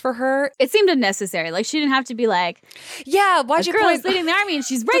justice for her. It seemed unnecessary. Like, she didn't have to be like, yeah, why'd you girl is leading the army and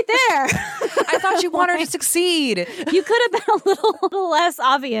she's right there. I thought you wanted her to succeed. You could have been a little less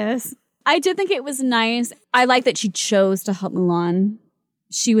obvious. I did think it was nice. I like that she chose to help Mulan.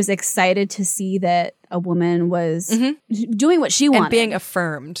 She was excited to see that a woman was doing what she wanted. And being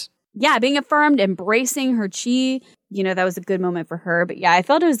affirmed. Yeah, being affirmed, embracing her chi. You know, that was a good moment for her. But yeah, I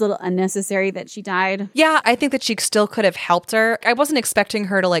felt it was a little unnecessary that she died. Yeah, I think that she still could have helped her. I wasn't expecting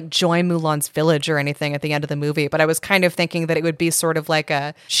her to like join Mulan's village or anything at the end of the movie, but I was kind of thinking that it would be sort of like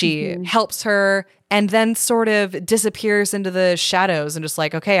she helps her and then sort of disappears into the shadows and just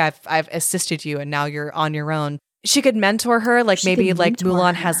like, okay, I've assisted you and now you're on your own. She could mentor her, like maybe like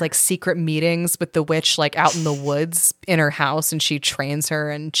Mulan has like secret meetings with the witch like out in the woods in her house and she trains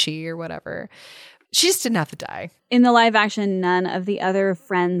her in chi or whatever. She just didn't have to die. In the live action, none of the other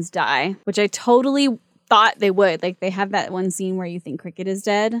friends die, which I totally thought they would. Like, they have that one scene where you think Cricket is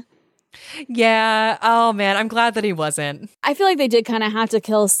dead. Yeah. Oh, man. I'm glad that he wasn't. I feel like they did kind of have to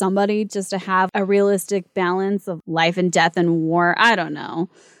kill somebody just to have a realistic balance of life and death and war. I don't know.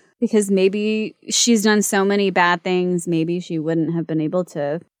 Because maybe she's done so many bad things, maybe she wouldn't have been able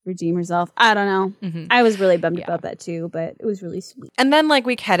to redeem herself. I don't know. I was really bummed about that too, but it was really sweet. And then like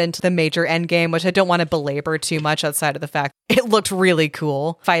we head into the major end game, which I don't want to belabor too much outside of the fact it looked really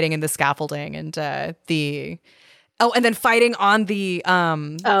cool fighting in the scaffolding and and then fighting on the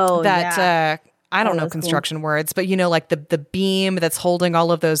I don't know construction words, but you know, like the beam that's holding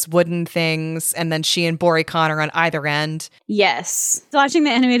all of those wooden things, and then she and Bori Khan are on either end. Yes. So watching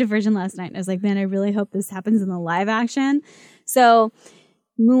the animated version last night, and I was like, man, I really hope this happens in the live action. So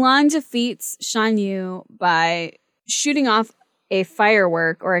Mulan defeats Shan Yu by shooting off a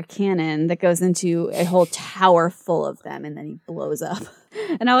firework or a cannon that goes into a whole tower full of them, and then he blows up.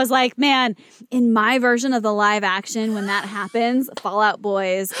 And I was like, man, in my version of the live action, when that happens, Fall Out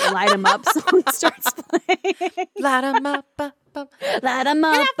Boy's Light 'Em Up song starts playing. Light 'em up, up, up. Light 'em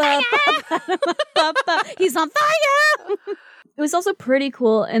up, up, up. He's on fire! It was also pretty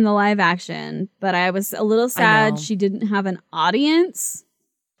cool in the live action, but I was a little sad she didn't have an audience.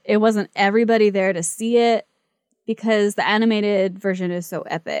 It wasn't everybody there to see it because the animated version is so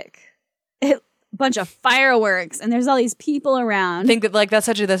epic. Bunch of fireworks and there's all these people around. I think that like that's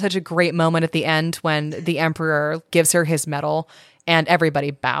such a great moment at the end when the emperor gives her his medal and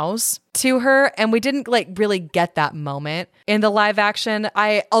everybody bows to her, and we didn't like really get that moment in the live action.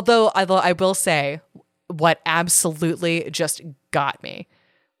 Although I will say what absolutely just got me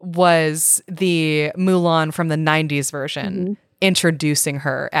was the Mulan from the 90s version introducing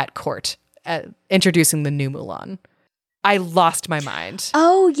her at court, introducing the new Mulan. I lost my mind.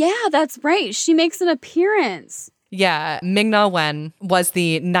 Oh, yeah, that's right. She makes an appearance. Yeah, Ming-Na Wen was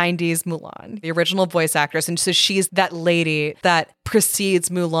the 90s Mulan, the original voice actress. And so she's that lady that precedes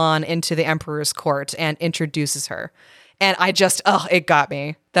Mulan into the emperor's court and introduces her. And it got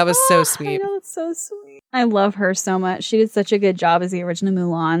me. That was so sweet. I know, it's so sweet. I love her so much. She did such a good job as the original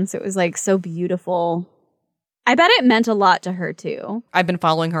Mulan. So it was like so beautiful. I bet it meant a lot to her too. I've been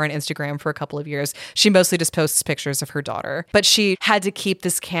following her on Instagram for a couple of years. She mostly just posts pictures of her daughter, but she had to keep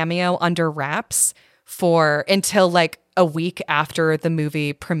this cameo under wraps until like a week after the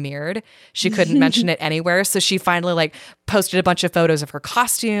movie premiered. She couldn't mention it anywhere. So she finally like posted a bunch of photos of her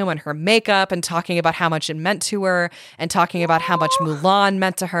costume and her makeup and talking about how much it meant to her and talking about how much Mulan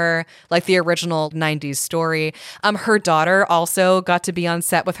meant to her, like the original 90s story. Her daughter also got to be on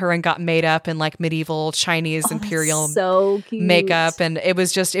set with her and got made up in like medieval Chinese imperial so cute. makeup. And it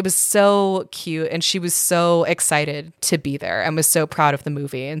was so cute. And she was so excited to be there and was so proud of the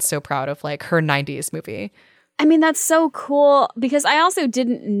movie and so proud of like her 90s movie. I mean, that's so cool because I also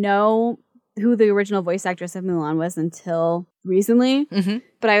didn't know who the original voice actress of Mulan was until recently. Mm-hmm.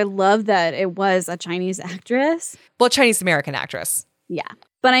 But I love that it was a Chinese actress. Well, Chinese American actress. Yeah.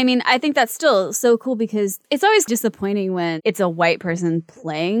 But I mean, I think that's still so cool because it's always disappointing when it's a white person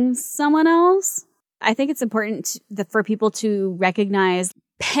playing someone else. I think it's important for people to recognize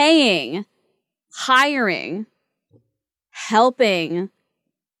paying, hiring, helping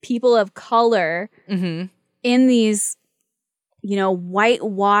people of color in these,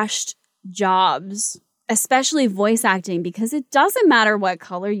 whitewashed jobs, especially voice acting, because it doesn't matter what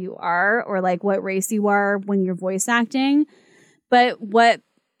color you are or like what race you are when you're voice acting. But what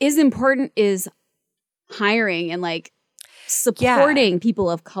is important is hiring and like supporting people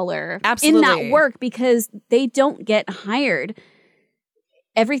of color in that work because they don't get hired.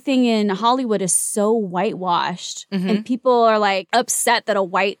 Everything in Hollywood is so whitewashed and people are like upset that a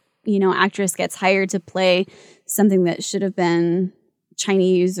white actress gets hired to play something that should have been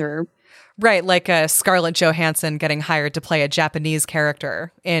Chinese or... Right, like Scarlett Johansson getting hired to play a Japanese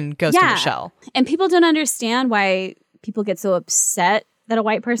character in Ghost in the Shell. And people don't understand why people get so upset that a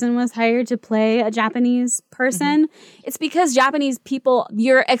white person was hired to play a Japanese person. It's because Japanese people,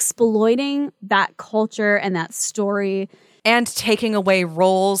 you're exploiting that culture and that story. And taking away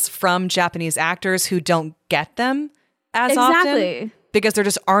roles from Japanese actors who don't get them as often. Because there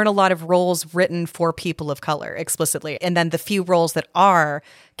just aren't a lot of roles written for people of color explicitly. And then the few roles that are,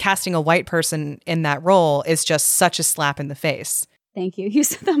 casting a white person in that role is just such a slap in the face. Thank you. You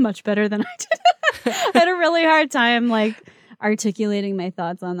said that much better than I did. I had a really hard time articulating my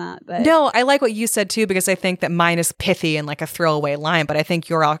thoughts on that. But no, I like what you said too, because I think that mine is pithy and like a throwaway line, but I think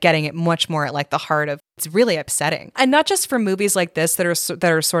you're all getting it much more at like the heart of it's really upsetting. And not just for movies like this that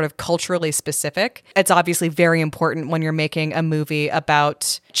are sort of culturally specific. It's obviously very important when you're making a movie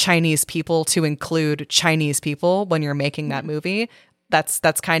about Chinese people to include Chinese people when you're making that movie. That's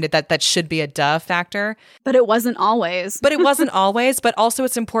kind of that should be a duh factor. But it wasn't always. But also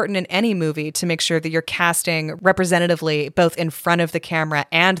it's important in any movie to make sure that you're casting representatively both in front of the camera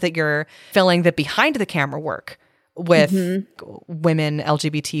and that you're filling the behind the camera work with women,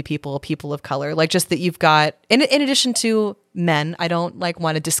 LGBT people of color. Like just that you've got, in addition to men, I don't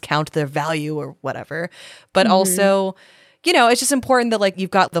want to discount their value or whatever, but also... it's just important that you've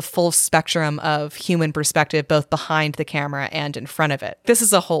got the full spectrum of human perspective, both behind the camera and in front of it. This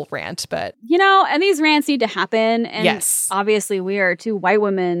is a whole rant, but... and these rants need to happen. And yes. Obviously we are two white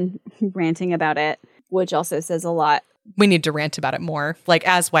women ranting about it, which also says a lot. We need to rant about it more.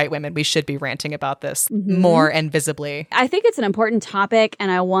 As white women, we should be ranting about this more and visibly. I think it's an important topic and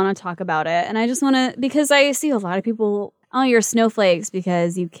I want to talk about it. And I just want to, because I see a lot of people, oh, you're snowflakes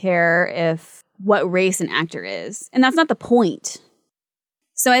because you care if what race an actor is. And that's not the point.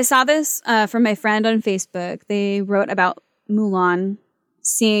 So I saw this from my friend on Facebook. They wrote about Mulan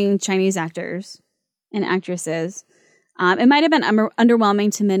seeing Chinese actors and actresses. It might have been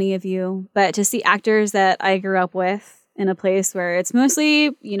underwhelming to many of you, but to see actors that I grew up with in a place where it's mostly,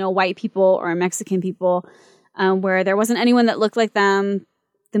 white people or Mexican people, where there wasn't anyone that looked like them,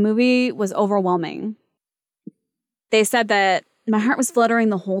 the movie was overwhelming. They said that my heart was fluttering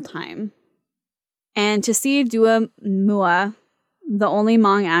the whole time. And to see Dua Mua, the only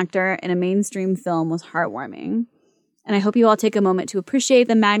Hmong actor in a mainstream film, was heartwarming. And I hope you all take a moment to appreciate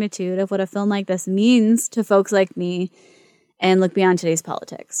the magnitude of what a film like this means to folks like me and look beyond today's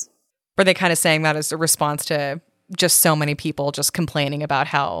politics. Were they kind of saying that as a response to just so many people just complaining about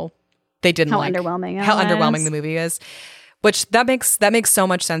how they didn't underwhelming the movie is? Which that makes so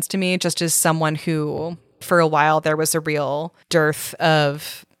much sense to me, just as someone who, for a while, there was a real dearth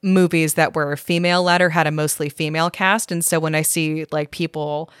of movies that were female-led or had a mostly female cast. And so when I see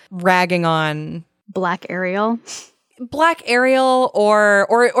people ragging on Black Ariel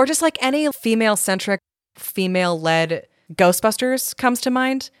or just any female-centric, female-led Ghostbusters comes to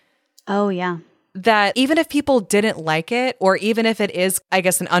mind. Oh, yeah. that even if people didn't like it, or even if it is, I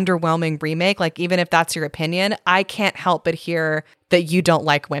guess, an underwhelming remake, like even if that's your opinion, I can't help but hear that you don't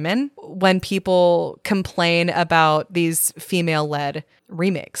like women when people complain about these female-led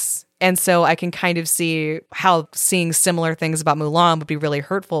remakes. And so I can kind of see how seeing similar things about Mulan would be really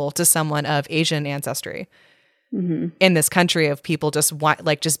hurtful to someone of Asian ancestry in this country, of people just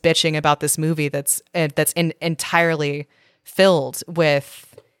just bitching about this movie that's entirely filled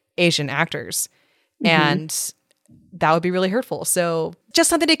with Asian actors. And that would be really hurtful. So just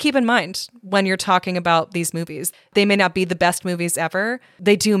something to keep in mind when you're talking about these movies. They may not be the best movies ever.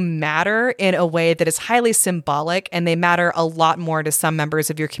 They do matter in a way that is highly symbolic, and they matter a lot more to some members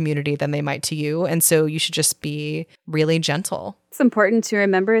of your community than they might to you. And so you should just be really gentle. It's important to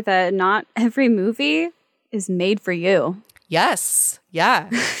remember that not every movie is made for you. Yes. Yeah.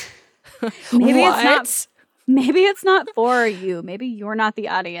 Maybe it's not for you. Maybe you're not the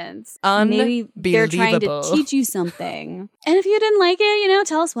audience. Maybe they're trying to teach you something. And if you didn't like it,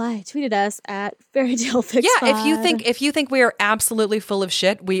 tell us why. Tweet at us at Fairy Tale Fix Pod. If you think we are absolutely full of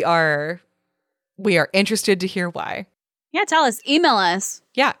shit, we are interested to hear why. Yeah, tell us. Email us.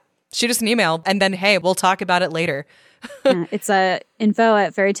 Yeah. Shoot us an email, and then, hey, we'll talk about it later. It's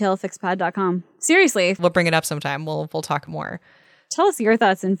info@fairytalefixpod.com. Seriously. We'll bring it up sometime. We'll talk more. Tell us your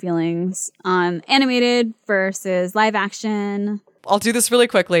thoughts and feelings on animated versus live action. I'll do this really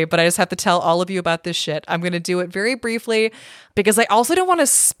quickly, but I just have to tell all of you about this shit. I'm going to do it very briefly because I also don't want to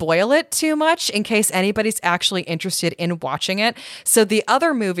spoil it too much in case anybody's actually interested in watching it. So the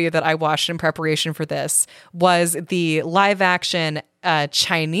other movie that I watched in preparation for this was the live action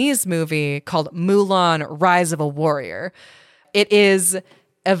Chinese movie called Mulan: Rise of a Warrior. It is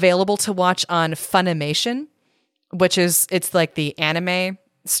available to watch on Funimation, it's like the anime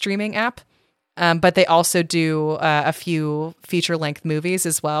streaming app. But they also do a few feature-length movies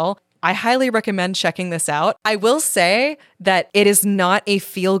as well. I highly recommend checking this out. I will say that it is not a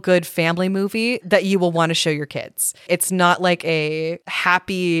feel-good family movie that you will want to show your kids. It's not like a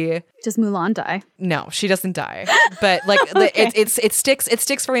happy... Does Mulan die? No, she doesn't die. But like okay. it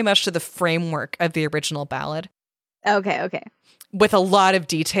sticks very much to the framework of the original ballad. Okay. With a lot of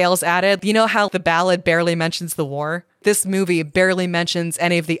details added. You know how the ballad barely mentions the war? This movie barely mentions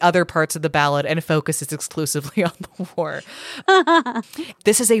any of the other parts of the ballad and focuses exclusively on the war.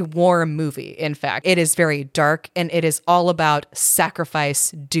 This is a war movie, in fact. It is very dark, and it is all about sacrifice,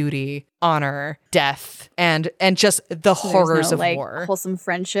 duty, honor, death, and just the horrors of war. Wholesome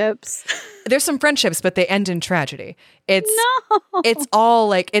friendships. There's some friendships, but they end in tragedy. It's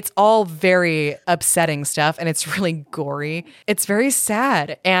all very upsetting stuff, and it's really gory. It's very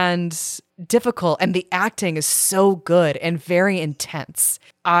sad and difficult, and the acting is so good and very intense.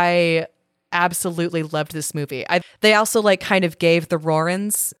 I absolutely loved this movie. They also kind of gave the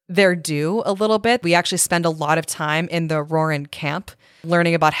Rorans their due a little bit. We actually spend a lot of time in the Roran camp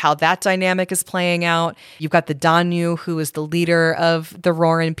learning about how that dynamic is playing out. You've got the Danyu, who is the leader of the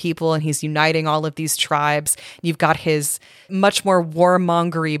Roran people, and he's uniting all of these tribes. You've got his much more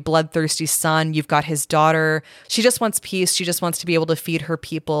warmongery, bloodthirsty son. You've got his daughter. She just wants peace. She just wants to be able to feed her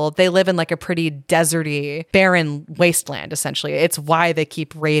people. They live in a pretty deserty, barren wasteland, essentially. It's why they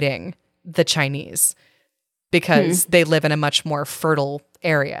keep raiding the Chinese, because they live in a much more fertile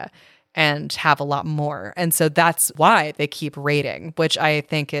area and have a lot more. And so that's why they keep raiding, which I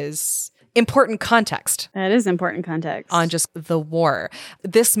think is important context. That is important context. On just the war.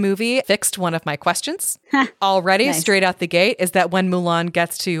 This movie fixed one of my questions already. Nice. Straight out the gate, is that when Mulan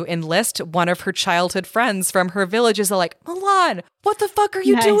gets to enlist, one of her childhood friends from her village is like, Mulan, what the fuck are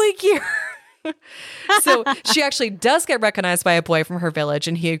you doing here? So she actually does get recognized by a boy from her village,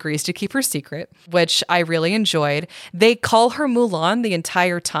 and he agrees to keep her secret, which I really enjoyed. They call her Mulan the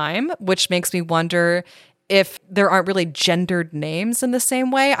entire time, which makes me wonder if there aren't really gendered names in the same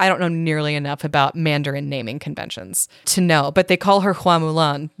way. I don't know nearly enough about Mandarin naming conventions to know, but they call her Hua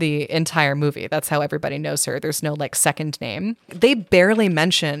Mulan the entire movie. That's how everybody knows her. There's no second name. They barely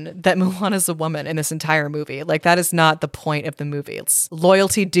mention that Mulan is a woman in this entire movie. That is not the point of the movie. It's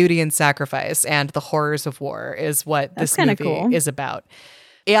loyalty, duty, and sacrifice, and the horrors of war is what this movie is about.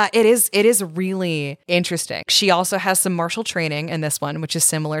 Yeah, it is really interesting. She also has some martial training in this one, which is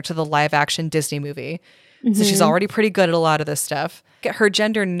similar to the live action Disney movie. So she's already pretty good at a lot of this stuff. Her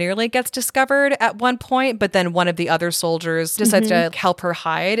gender nearly gets discovered at one point, but then one of the other soldiers decides to help her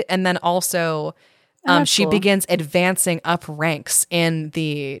hide. And then also She begins advancing up ranks in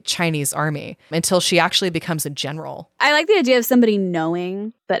the Chinese army until she actually becomes a general. I like the idea of somebody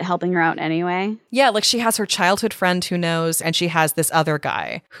knowing, but helping her out anyway. Yeah, like she has her childhood friend who knows, and she has this other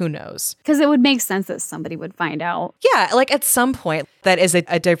guy who knows. Because it would make sense that somebody would find out. Yeah, like at some point, that is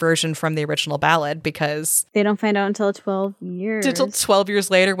a diversion from the original ballad because... They don't find out until 12 years. Until 12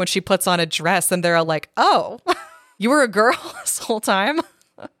 years later when she puts on a dress and they're all like, oh, you were a girl this whole time?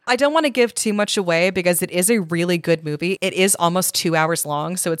 I don't want to give too much away because it is a really good movie. It is almost 2 hours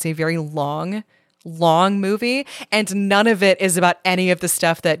long, so it's a very long movie, and none of it is about any of the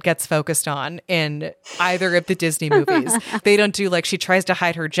stuff that gets focused on in either of the Disney movies. They don't do, like, she tries to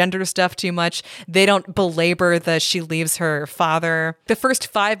hide her gender stuff too much. They don't belabor she leaves her father. The first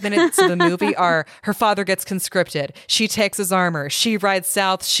 5 minutes of the movie are her father gets conscripted. She takes his armor. She rides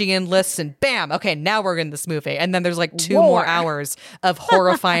south. She enlists, and bam, okay, now we're in this movie. And then there's like 2 more hours of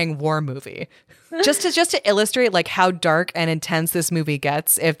horrifying war movie. Just to illustrate like how dark and intense this movie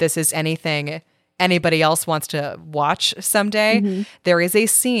gets, if this is anything anybody else wants to watch someday, there is a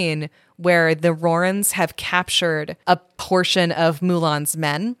scene where the Rorans have captured a portion of Mulan's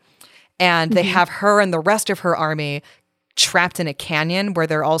men, and they have her and the rest of her army trapped in a canyon where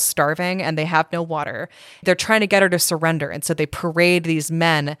they're all starving and they have no water. They're trying to get her to surrender, and so they parade these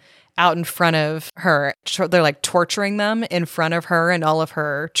men out in front of her. They're like torturing them in front of her and all of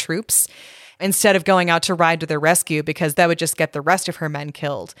her troops. Instead of going out to ride to their rescue, because that would just get the rest of her men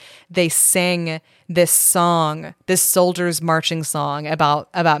killed, they sing this song, this soldier's marching song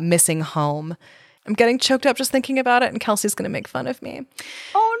about missing home. I'm getting choked up just thinking about it, and Kelsey's going to make fun of me.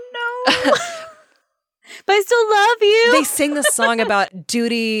 Oh, no. But I still love you. They sing this song about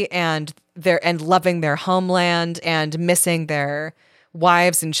duty and loving their homeland and missing their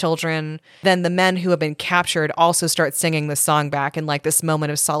wives and children. Then the men who have been captured also start singing the song back in like this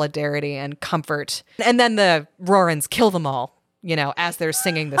moment of solidarity and comfort. And then the Rorans kill them all, as they're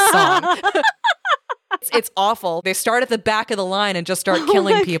singing the song. It's awful. They start at the back of the line and just start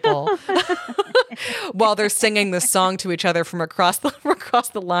killing people while they're singing the song to each other from across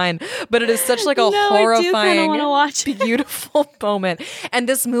the line. But it is such like a horrifying, beautiful moment. And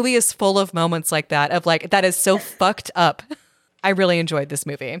this movie is full of moments like that, of like, that is so fucked up. I really enjoyed this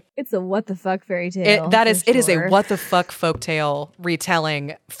movie. It's a what the fuck fairy tale. It is a what the fuck folktale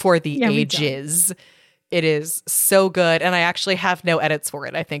retelling for the ages. It is so good, and I actually have no edits for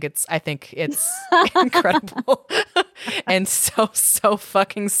it. I think it's incredible and so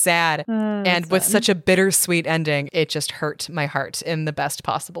fucking sad. And with such a bittersweet ending, it just hurt my heart in the best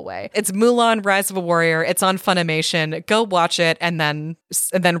possible way. It's Mulan: Rise of a Warrior. It's on Funimation. Go watch it, and then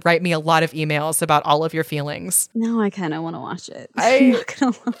write me a lot of emails about all of your feelings. Now I kind of want to watch it. I'm not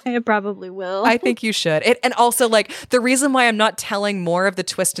gonna lie, I probably will. I think you should. And also, like, the reason why I'm not telling more of the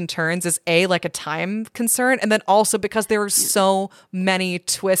twists and turns is like a time concern, and then also because there are so many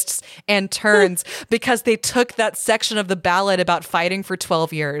twists and turns because they took that section of the ballad about fighting for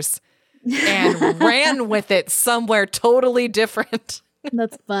 12 years and ran with it somewhere totally different.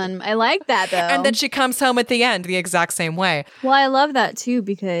 That's fun. I like that, though. And then she comes home at the end the exact same way. Well, I love that too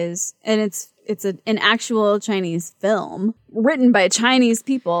because it's an actual Chinese film written by Chinese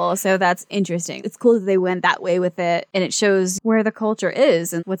people, so that's interesting. It's cool that they went that way with it, and it shows where the culture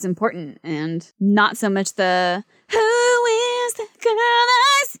is and what's important, and not so much the "Who is the girl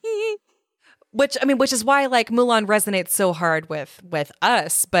I see?" Which is why like Mulan resonates so hard with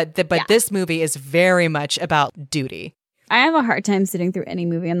us, but this movie is very much about duty. I have a hard time sitting through any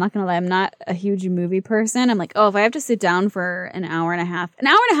movie. I'm not going to lie. I'm not a huge movie person. I'm like, if I have to sit down for an hour and a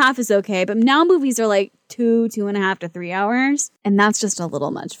half is okay. But now movies are like 2.5 to 3 hours. And that's just a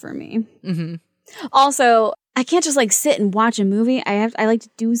little much for me. Mm-hmm. Also, I can't just like sit and watch a movie. I like to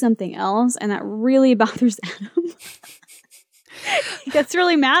do something else. And that really bothers Adam. He gets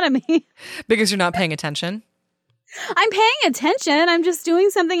really mad at me. Because you're not paying attention? I'm paying attention. I'm just doing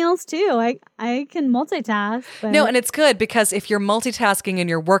something else too. I can multitask. But... No, and it's good because if you're multitasking and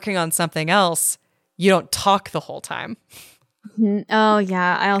you're working on something else, you don't talk the whole time. Oh,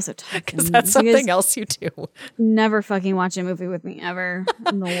 yeah. I also talk. Because that's something else you do. Never fucking watch a movie with me ever.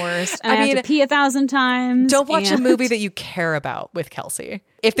 I'm the worst. I have to pee 1,000 times. Don't watch a movie that you care about with Kelsey.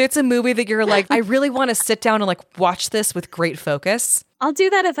 If it's a movie that you're like, I really want to sit down and like watch this with great focus. I'll do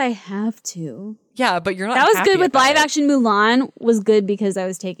that if I have to. Yeah, but you're not. That was good with live action Mulan. Was good because I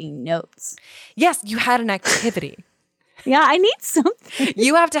was taking notes. Yes, you had an activity. Yeah, I need something.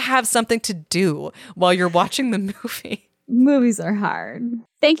 You have to have something to do while you're watching the movie. Movies are hard.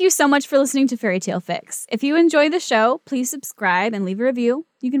 Thank you so much for listening to Fairy Tale Fix. If you enjoy the show, please subscribe and leave a review.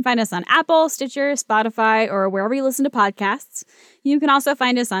 You can find us on Apple, Stitcher, Spotify, or wherever you listen to podcasts. You can also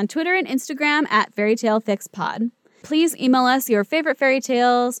find us on Twitter and Instagram at Fairy Tale Fix Pod. Please email us your favorite fairy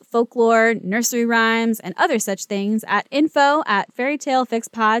tales, folklore, nursery rhymes, and other such things at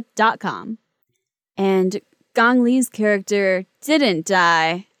info@fairytalefixpod.com. And Gong Li's character didn't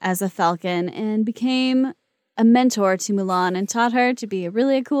die as a falcon and became a mentor to Mulan and taught her to be a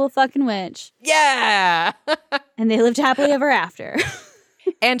really cool fucking witch. Yeah! And they lived happily ever after.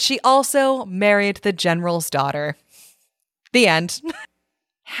 And she also married the general's daughter. The end.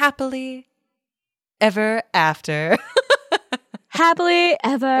 Happily ever after. Happily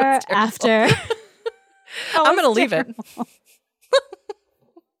ever after. I'm going to leave it.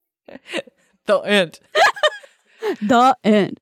 The end. The end.